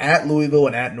 But at Louisville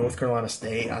and at North Carolina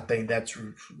State, I think that's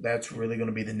really going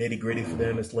to be the nitty gritty for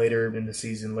them. It's later in the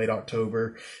season, late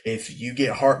October. If you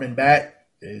get Hartman back,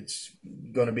 it's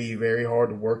going to be very hard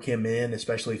to work him in,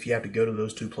 especially if you have to go to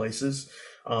those 2 places.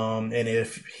 And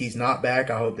if he's not back,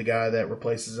 I hope the guy that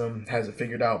replaces him has it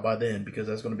figured out by then, because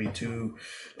that's going to be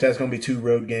two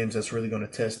road games that's really going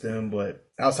to test them. But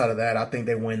outside of that, I think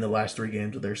they win the last 3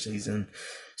 games of their season.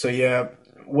 So yeah,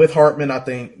 with Hartman, I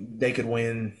think they could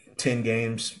win 10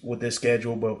 games with this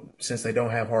schedule. But since they don't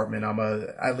have Hartman, I'm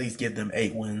at least give them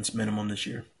 8 wins minimum this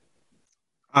year.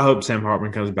 I hope Sam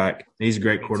Hartman comes back. He's a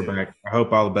great quarterback. I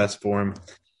hope all the best for him.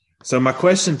 So my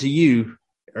question to you,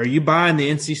 are you buying the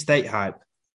NC State hype?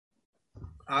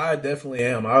 I definitely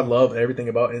am. I love everything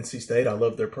about NC State. I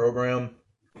love their program.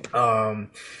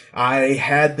 I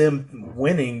had them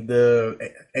winning the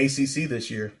ACC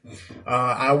this year.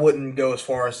 I wouldn't go as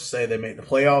far as to say they make the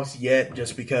playoffs yet,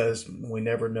 just because we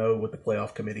never know with the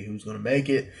playoff committee who's going to make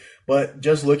it. But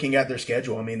just looking at their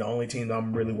schedule, I mean, the only team that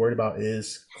I'm really worried about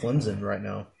is Clemson right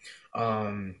now.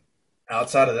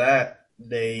 Outside of that,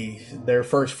 their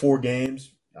first 4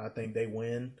 games, I think they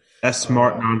win. That's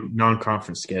smart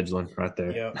non-conference scheduling right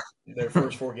there. Yeah, their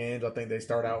first 4 games, I think they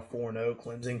start out 4-0.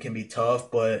 Clemson can be tough,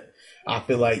 but I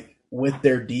feel like with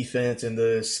their defense and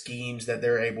the schemes that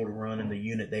they're able to run and the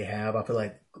unit they have, I feel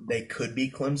like they could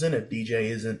beat Clemson if DJ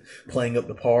isn't playing up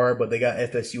to par. But they got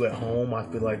FSU at home. I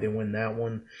feel like they win that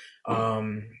one.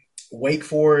 Wake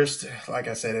Forest, like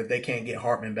I said, if they can't get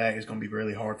Hartman back, it's going to be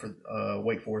really hard for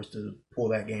Wake Forest to pull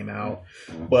that game out.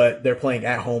 But they're playing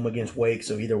at home against Wake,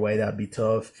 so either way, that'd be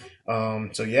tough.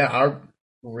 So, yeah, I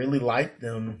really like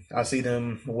them. I see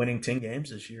them winning 10 games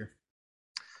this year.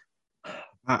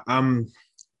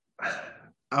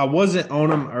 I wasn't on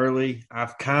them early.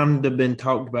 I've kind of been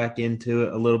talked back into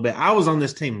it a little bit. I was on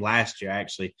this team last year,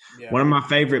 actually. Yeah. One of my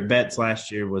favorite bets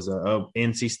last year was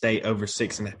NC State over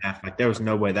 6.5. Like, there was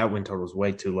no way. That win total was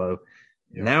way too low.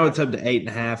 Yeah. Now it's up to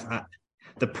 8.5.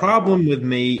 The problem with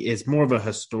me is more of a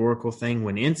historical thing.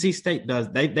 When NC State does,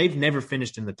 they've never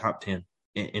finished in the top 10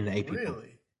 in the AP.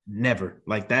 Really? Never.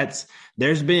 Like,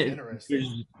 there's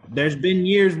been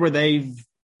years where they've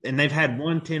had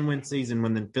one 10-win season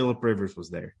when then Phillip Rivers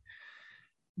was there.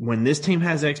 When this team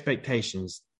has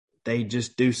expectations, they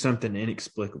just do something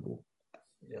inexplicable.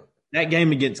 Yeah. That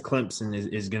game against Clemson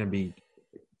is going to be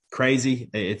crazy.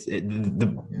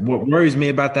 What worries me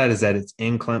about that is that it's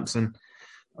in Clemson.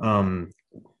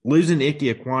 Losing Ike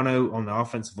Ekwonu on the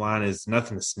offensive line is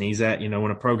nothing to sneeze at. You know, when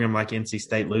a program like NC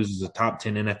State loses a top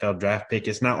 10 NFL draft pick,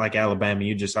 it's not like Alabama.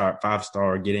 You just are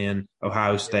 5-star, get in.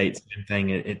 Ohio State, same thing.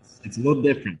 It's a little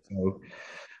different. So,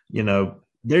 you know,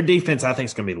 their defense, I think,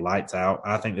 is going to be lights out.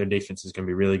 I think their defense is going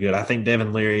to be really good. I think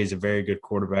Devin Leary is a very good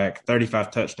quarterback. 35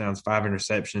 touchdowns, 5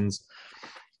 interceptions.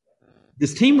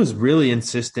 This team was really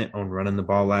insistent on running the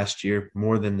ball last year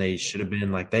more than they should have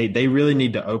been. Like, they really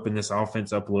need to open this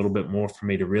offense up a little bit more for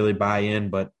me to really buy in.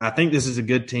 But I think this is a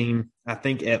good team. I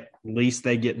think at least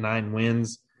they get 9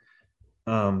 wins.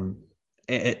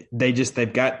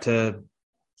 They've got to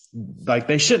 – like,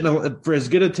 they shouldn't have – for as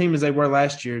good a team as they were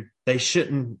last year, they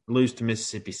shouldn't lose to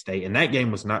Mississippi State. And that game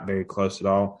was not very close at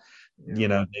all. You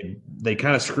know, they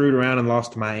kind of screwed around and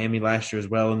lost to Miami last year as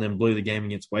well, and then blew the game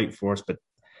against Wake Forest. But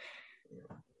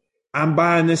I'm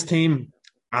buying this team.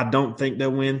 I don't think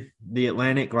they'll win the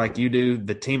Atlantic like you do.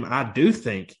 The team I do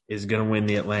think is going to win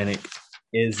the Atlantic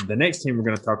is the next team we're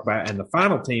going to talk about, and the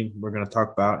final team we're going to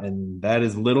talk about, and that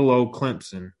is little old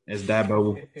Clemson, as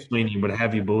Dabo Sweeney would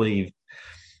have you believe.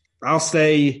 I'll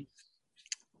say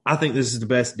I think this is the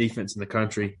best defense in the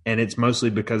country, and it's mostly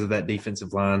because of that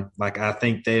defensive line. Like, I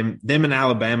think them and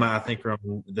Alabama, I think, are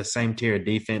on the same tier of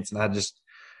defense, and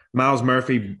Miles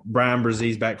Murphy, Brian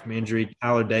Brzee back from injury,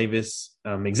 Tyler Davis,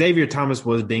 Xavier Thomas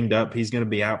was dinged up. He's going to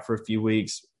be out for a few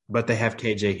weeks, but they have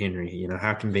KJ Henry. You know,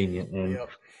 how convenient. And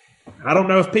I don't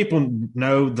know if people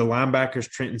know the linebackers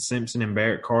Trenton Simpson and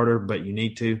Barrett Carter, but you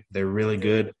need to. They're really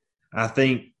good. I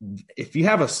think if you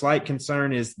have a slight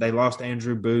concern is they lost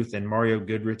Andrew Booth and Mario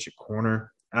Goodrich at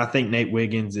corner. I think Nate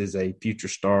Wiggins is a future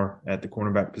star at the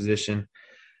cornerback position.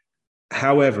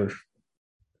 However,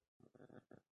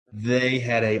 they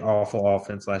had a awful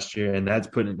offense last year, and that's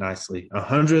putting it nicely.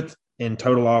 100th in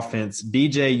total offense.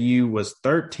 DJU was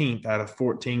 13th out of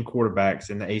 14 quarterbacks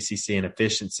in the ACC in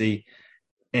efficiency,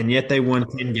 and yet they won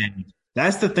 10 games.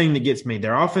 That's the thing that gets me.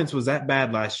 Their offense was that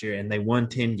bad last year, and they won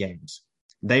 10 games.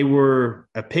 They were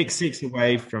a pick six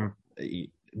away from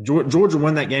Georgia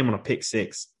won that game on a pick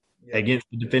six against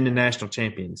the defending national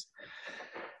champions.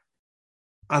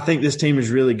 I think this team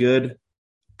is really good,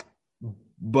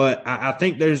 but I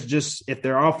think there's just if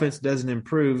their offense doesn't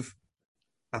improve,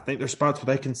 I think there's spots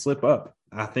where they can slip up.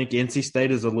 I think NC State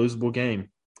is a losable game.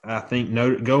 I think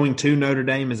going to Notre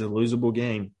Dame is a losable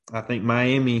game. I think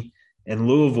Miami and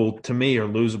Louisville, to me, are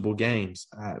losable games.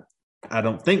 I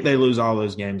don't think they lose all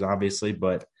those games, obviously,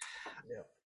 but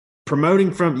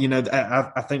promoting from,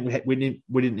 I think we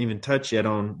didn't even touch yet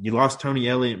on you lost Tony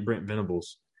Elliott and Brent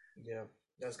Venables. Yeah,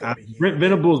 that's gonna be huge. Brent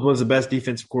Venables was the best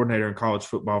defensive coordinator in college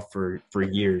football for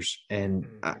years, and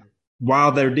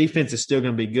while their defense is still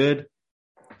going to be good,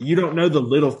 you don't know the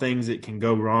little things that can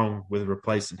go wrong with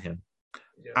replacing him.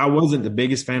 Yeah. I wasn't the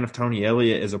biggest fan of Tony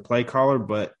Elliott as a play caller,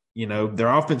 but their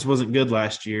offense wasn't good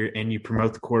last year, and you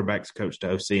promote the quarterback's coach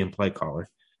to OC and play caller.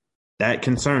 That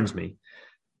concerns me.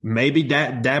 Maybe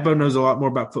Dabo knows a lot more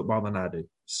about football than I do,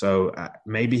 so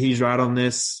maybe he's right on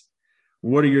this.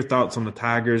 What are your thoughts on the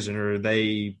Tigers, and are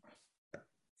they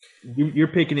you're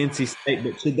picking NC State,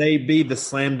 but should they be the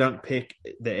slam dunk pick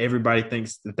that everybody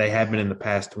thinks that they have been in the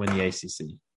past to win the ACC?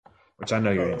 Which I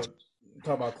know you're answering.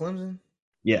 Talk about Clemson?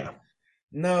 Yeah.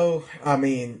 No, I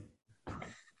mean –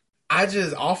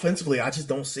 offensively, I just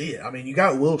don't see it. I mean, you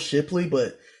got Will Shipley,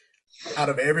 but out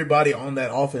of everybody on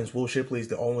that offense, Will Shipley is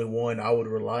the only one I would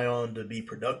rely on to be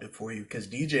productive for you. Because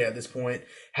DJ at this point,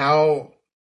 how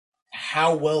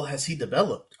well has he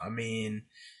developed? I mean,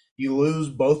 you lose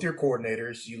both your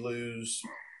coordinators. You lose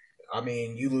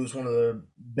one of the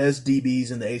best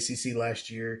DBs in the ACC last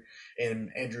year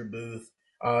in Andrew Booth.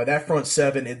 That front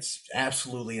seven, it's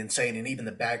absolutely insane. And even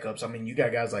the backups, I mean, you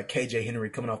got guys like KJ Henry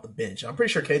coming off the bench. I'm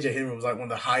pretty sure KJ Henry was like one of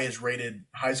the highest rated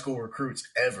high school recruits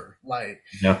ever.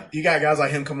 You got guys like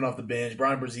him coming off the bench,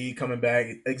 Brian Brzee coming back,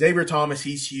 Xavier Thomas,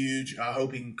 he's huge. I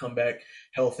hope he can come back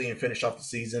healthy and finish off the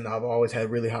season. I've always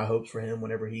had really high hopes for him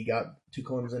whenever he got to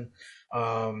Clemson.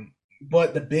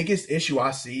 But the biggest issue I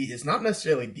see is not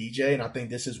necessarily DJ, and I think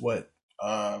this is what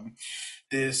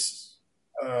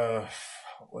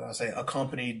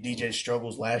accompanied DJ's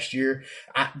struggles last year.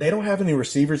 They don't have any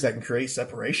receivers that can create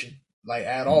separation,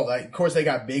 at all. Of course, they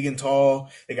got big and tall.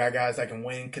 They got guys that can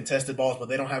win contested balls, but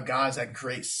they don't have guys that can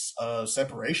create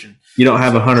separation. You don't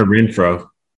have a Hunter Renfro.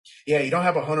 Yeah, you don't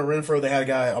have a Hunter Renfro. They had a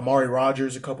guy, Amari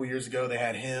Rogers, a couple years ago. They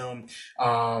had him.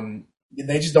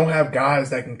 They just don't have guys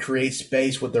that can create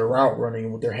space with their route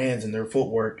running, with their hands and their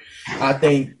footwork. I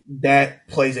think that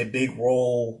plays a big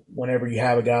role whenever you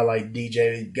have a guy like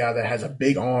DJ, a guy that has a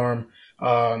big arm.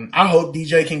 I hope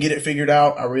DJ can get it figured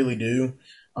out. I really do.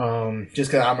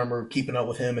 Just because I remember keeping up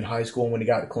with him in high school when he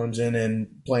got to Clemson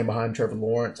and playing behind Trevor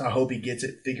Lawrence. I hope he gets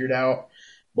it figured out.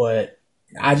 But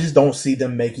I just don't see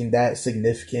them making that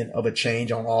significant of a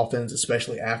change on offense,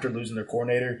 especially after losing their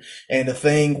coordinator. And the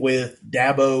thing with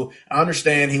Dabo, I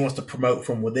understand he wants to promote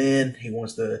from within. He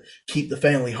wants to keep the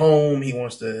family home. He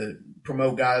wants to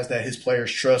promote guys that his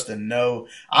players trust and know.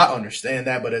 I understand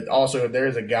that, but also if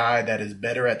there's a guy that is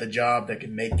better at the job that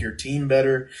can make your team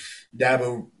better,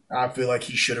 Dabo, I feel like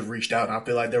he should have reached out, and I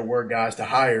feel like there were guys to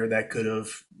hire that could have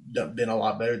been a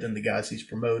lot better than the guys he's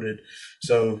promoted.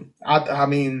 So, I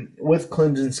mean, with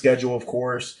Clemson's schedule, of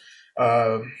course,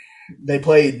 they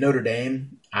played Notre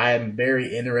Dame. I am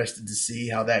very interested to see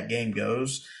how that game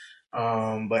goes.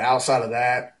 But outside of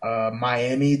that,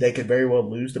 Miami, they could very well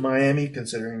lose to Miami,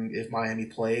 considering if Miami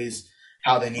plays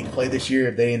how they need to play this year.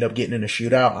 If they end up getting in a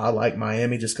shootout, I like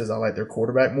Miami just because I like their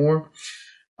quarterback more.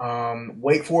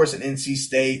 Wake Forest and NC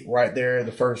State right there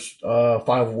the first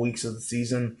 5 weeks of the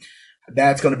season.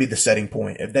 That's going to be the setting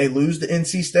point. If they lose to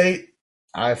NC State,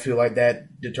 I feel like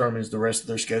that determines the rest of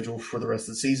their schedule for the rest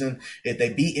of the season. If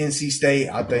they beat NC State,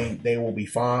 I think they will be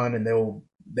fine and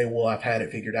they will have had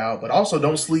it figured out. But also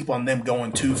don't sleep on them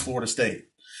going to Florida State,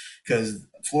 because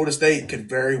Florida State could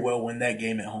very well win that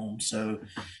game at home. So,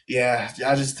 yeah,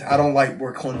 I don't like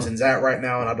where Clemson's at right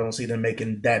now, and I don't see them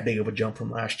making that big of a jump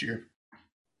from last year.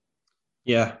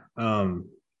 Yeah.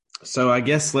 So I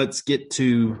guess let's get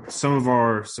to some of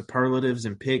our superlatives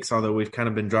and picks, although we've kind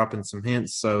of been dropping some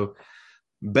hints. So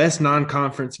best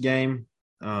non-conference game,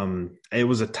 It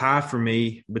was a tie for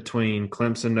me between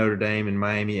Clemson, Notre Dame, and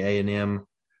Miami A&M.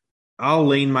 I'll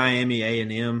lean Miami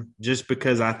A&M just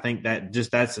because I think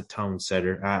that's a tone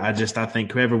setter. I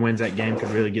think whoever wins that game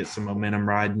could really get some momentum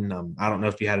riding. I don't know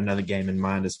if you had another game in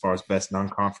mind as far as best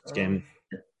non-conference game.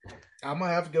 I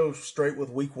might have to go straight with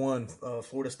week one,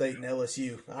 Florida State and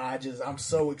LSU. I'm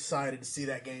so excited to see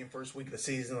that game first week of the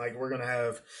season. Like, we're going to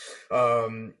have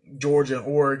Georgia and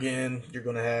Oregon. You're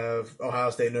going to have Ohio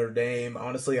State, Notre Dame.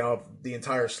 Honestly, the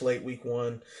entire slate week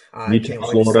one. I Utah, can't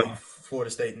wait Florida. to see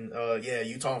Florida State and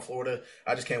Utah and Florida.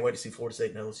 I just can't wait to see Florida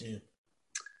State and LSU.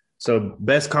 So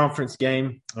best conference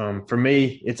game for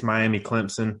me, it's Miami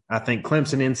Clemson. I think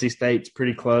Clemson NC State's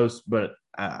pretty close, but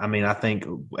I think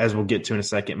as we'll get to in a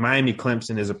second, Miami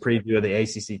Clemson is a preview of the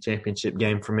ACC championship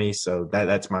game for me. So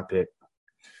that's my pick.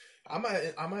 I'm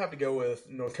gonna have to go with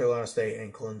North Carolina State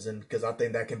and Clemson because I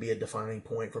think that can be a defining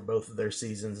point for both of their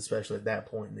seasons, especially at that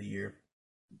point in the year.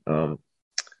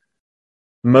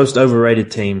 Most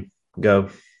overrated team, go.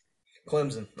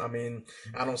 Clemson. I mean,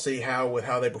 I don't see how, with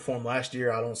how they performed last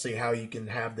year, I don't see how you can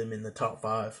have them in the top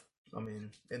five. I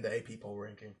mean, in the AP poll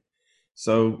ranking.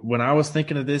 So when I was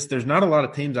thinking of this, there's not a lot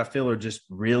of teams I feel are just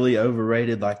really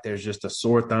overrated. Like there's just a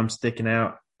sore thumb sticking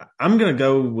out. I'm going to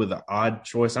go with an odd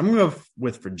choice. I'm going to go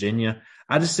with Virginia.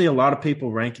 I just see a lot of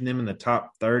people ranking them in the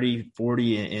top 30,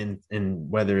 40, and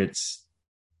whether it's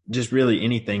just really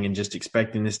anything and just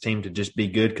expecting this team to just be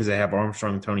good because they have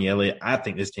Armstrong and Tony Elliott. I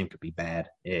think this team could be bad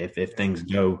if things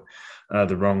go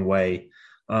the wrong way.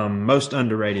 Most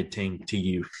underrated team to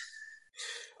you?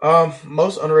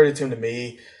 Most underrated team to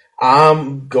me,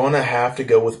 I'm going to have to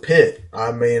go with Pitt.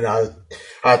 I mean,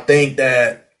 I think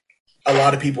that a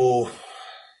lot of people,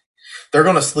 they're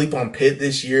going to sleep on Pitt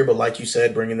this year, but like you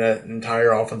said, bringing that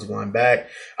entire offensive line back,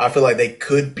 I feel like they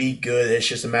could be good. It's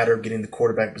just a matter of getting the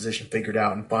quarterback position figured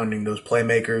out and finding those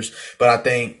playmakers. But I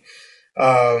think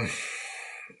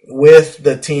with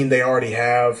the team they already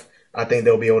have, I think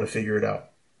they'll be able to figure it out.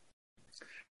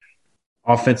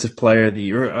 Offensive player of the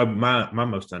year, my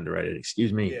most underrated.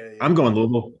 Excuse me. Yeah. I'm going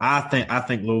Louisville. I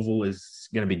think Louisville is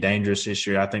going to be dangerous this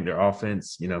year. I think their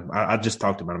offense. I just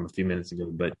talked about them a few minutes ago,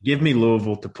 but give me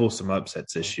Louisville to pull some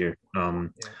upsets this year.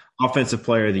 Offensive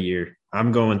player of the year.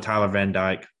 I'm going Tyler Van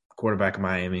Dyke, quarterback of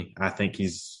Miami. I think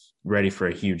he's ready for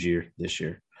a huge year this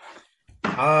year.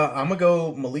 I'm gonna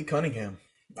go Malik Cunningham.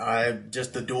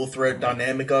 Just the dual threat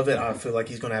dynamic of it. I feel like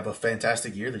he's going to have a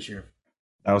fantastic year this year.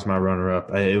 That was my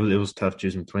runner-up. It was tough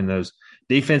choosing between those.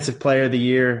 Defensive player of the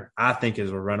year, I think, is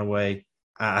a runaway.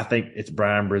 I think it's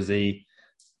Brian Brzee.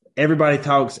 Everybody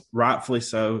talks, rightfully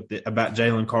so, about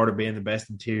Jalen Carter being the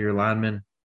best interior lineman.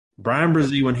 Brian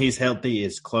Brzee, when he's healthy,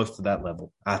 is close to that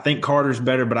level. I think Carter's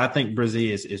better, but I think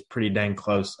Brzee is pretty dang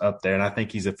close up there, and I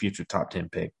think he's a future top 10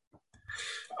 pick.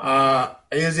 It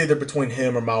is either between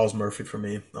him or Miles Murphy for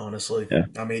me, honestly. Yeah.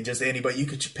 I mean, just anybody. You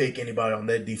could pick anybody on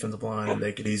that defensive line, and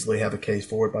they could easily have a case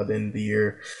for it by the end of the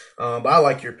year. But I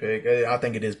like your pick. I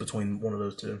think it is between one of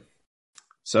those two.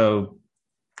 So,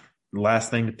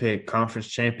 last thing to pick, conference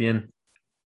champion.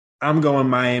 I'm going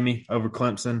Miami over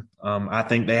Clemson. I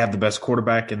think they have the best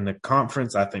quarterback in the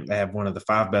conference. I think they have one of the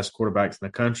 5 best quarterbacks in the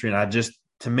country, and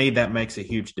to me, that makes a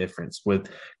huge difference.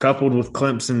 Coupled with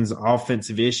Clemson's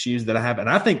offensive issues that I have, and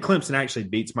I think Clemson actually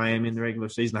beats Miami in the regular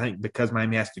season. I think because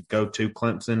Miami has to go to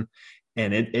Clemson,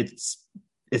 and it's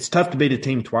tough to beat a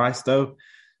team twice, though.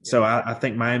 So I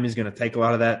think Miami's going to take a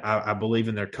lot of that. I believe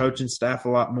in their coaching staff a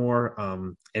lot more,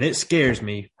 and it scares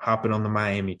me hopping on the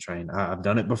Miami train. I've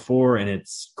done it before, and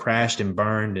it's crashed and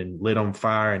burned and lit on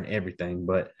fire and everything.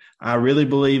 But I really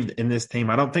believe in this team.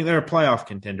 I don't think they're a playoff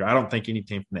contender. I don't think any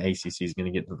team from the ACC is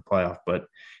going to get to the playoff. But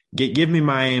give me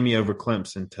Miami over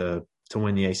Clemson to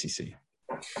win the ACC.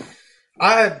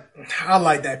 I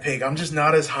like that pick. I'm just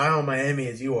not as high on Miami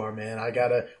as you are, man. I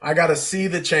gotta see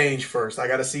the change first. I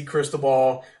gotta see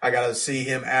Cristobal. I gotta see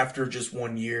him after just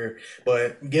 1 year.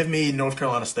 But give me North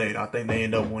Carolina State. I think they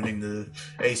end up winning the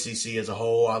ACC as a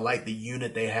whole. I like the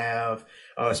unit they have,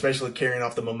 especially carrying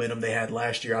off the momentum they had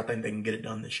last year. I think they can get it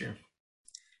done this year.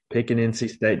 Picking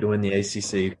NC State to win the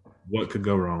ACC, what could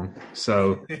go wrong?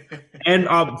 So, and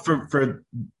for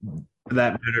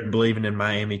that matter, believing in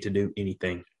Miami to do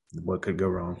anything. What could go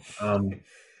wrong?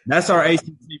 That's our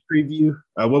ACC preview.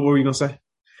 What were you going to say?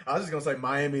 I was just going to say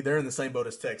Miami, they're in the same boat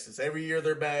as Texas. Every year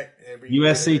they're back.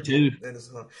 USC too.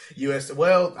 USC.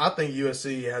 Well, I think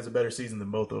USC has a better season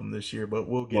than both of them this year, but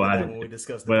we'll get to that when we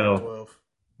discuss the Pac-12.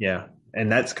 Yeah, and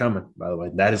that's coming, by the way.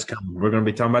 That is coming. We're going to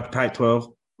be talking about the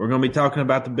Pac-12. We're going to be talking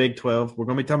about the Big 12. We're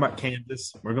going to be talking about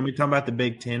Kansas. We're going to be talking about the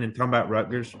Big 10 and talking about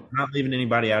Rutgers. We're not leaving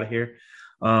anybody out of here.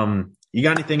 You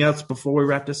got anything else before we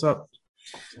wrap this up?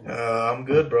 I'm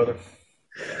good, brother.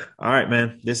 All right,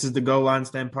 man. This is the Goal Line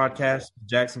Stand podcast.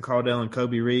 Jackson Caudell and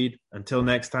Coby Reed. Until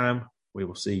next time, we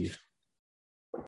will see you.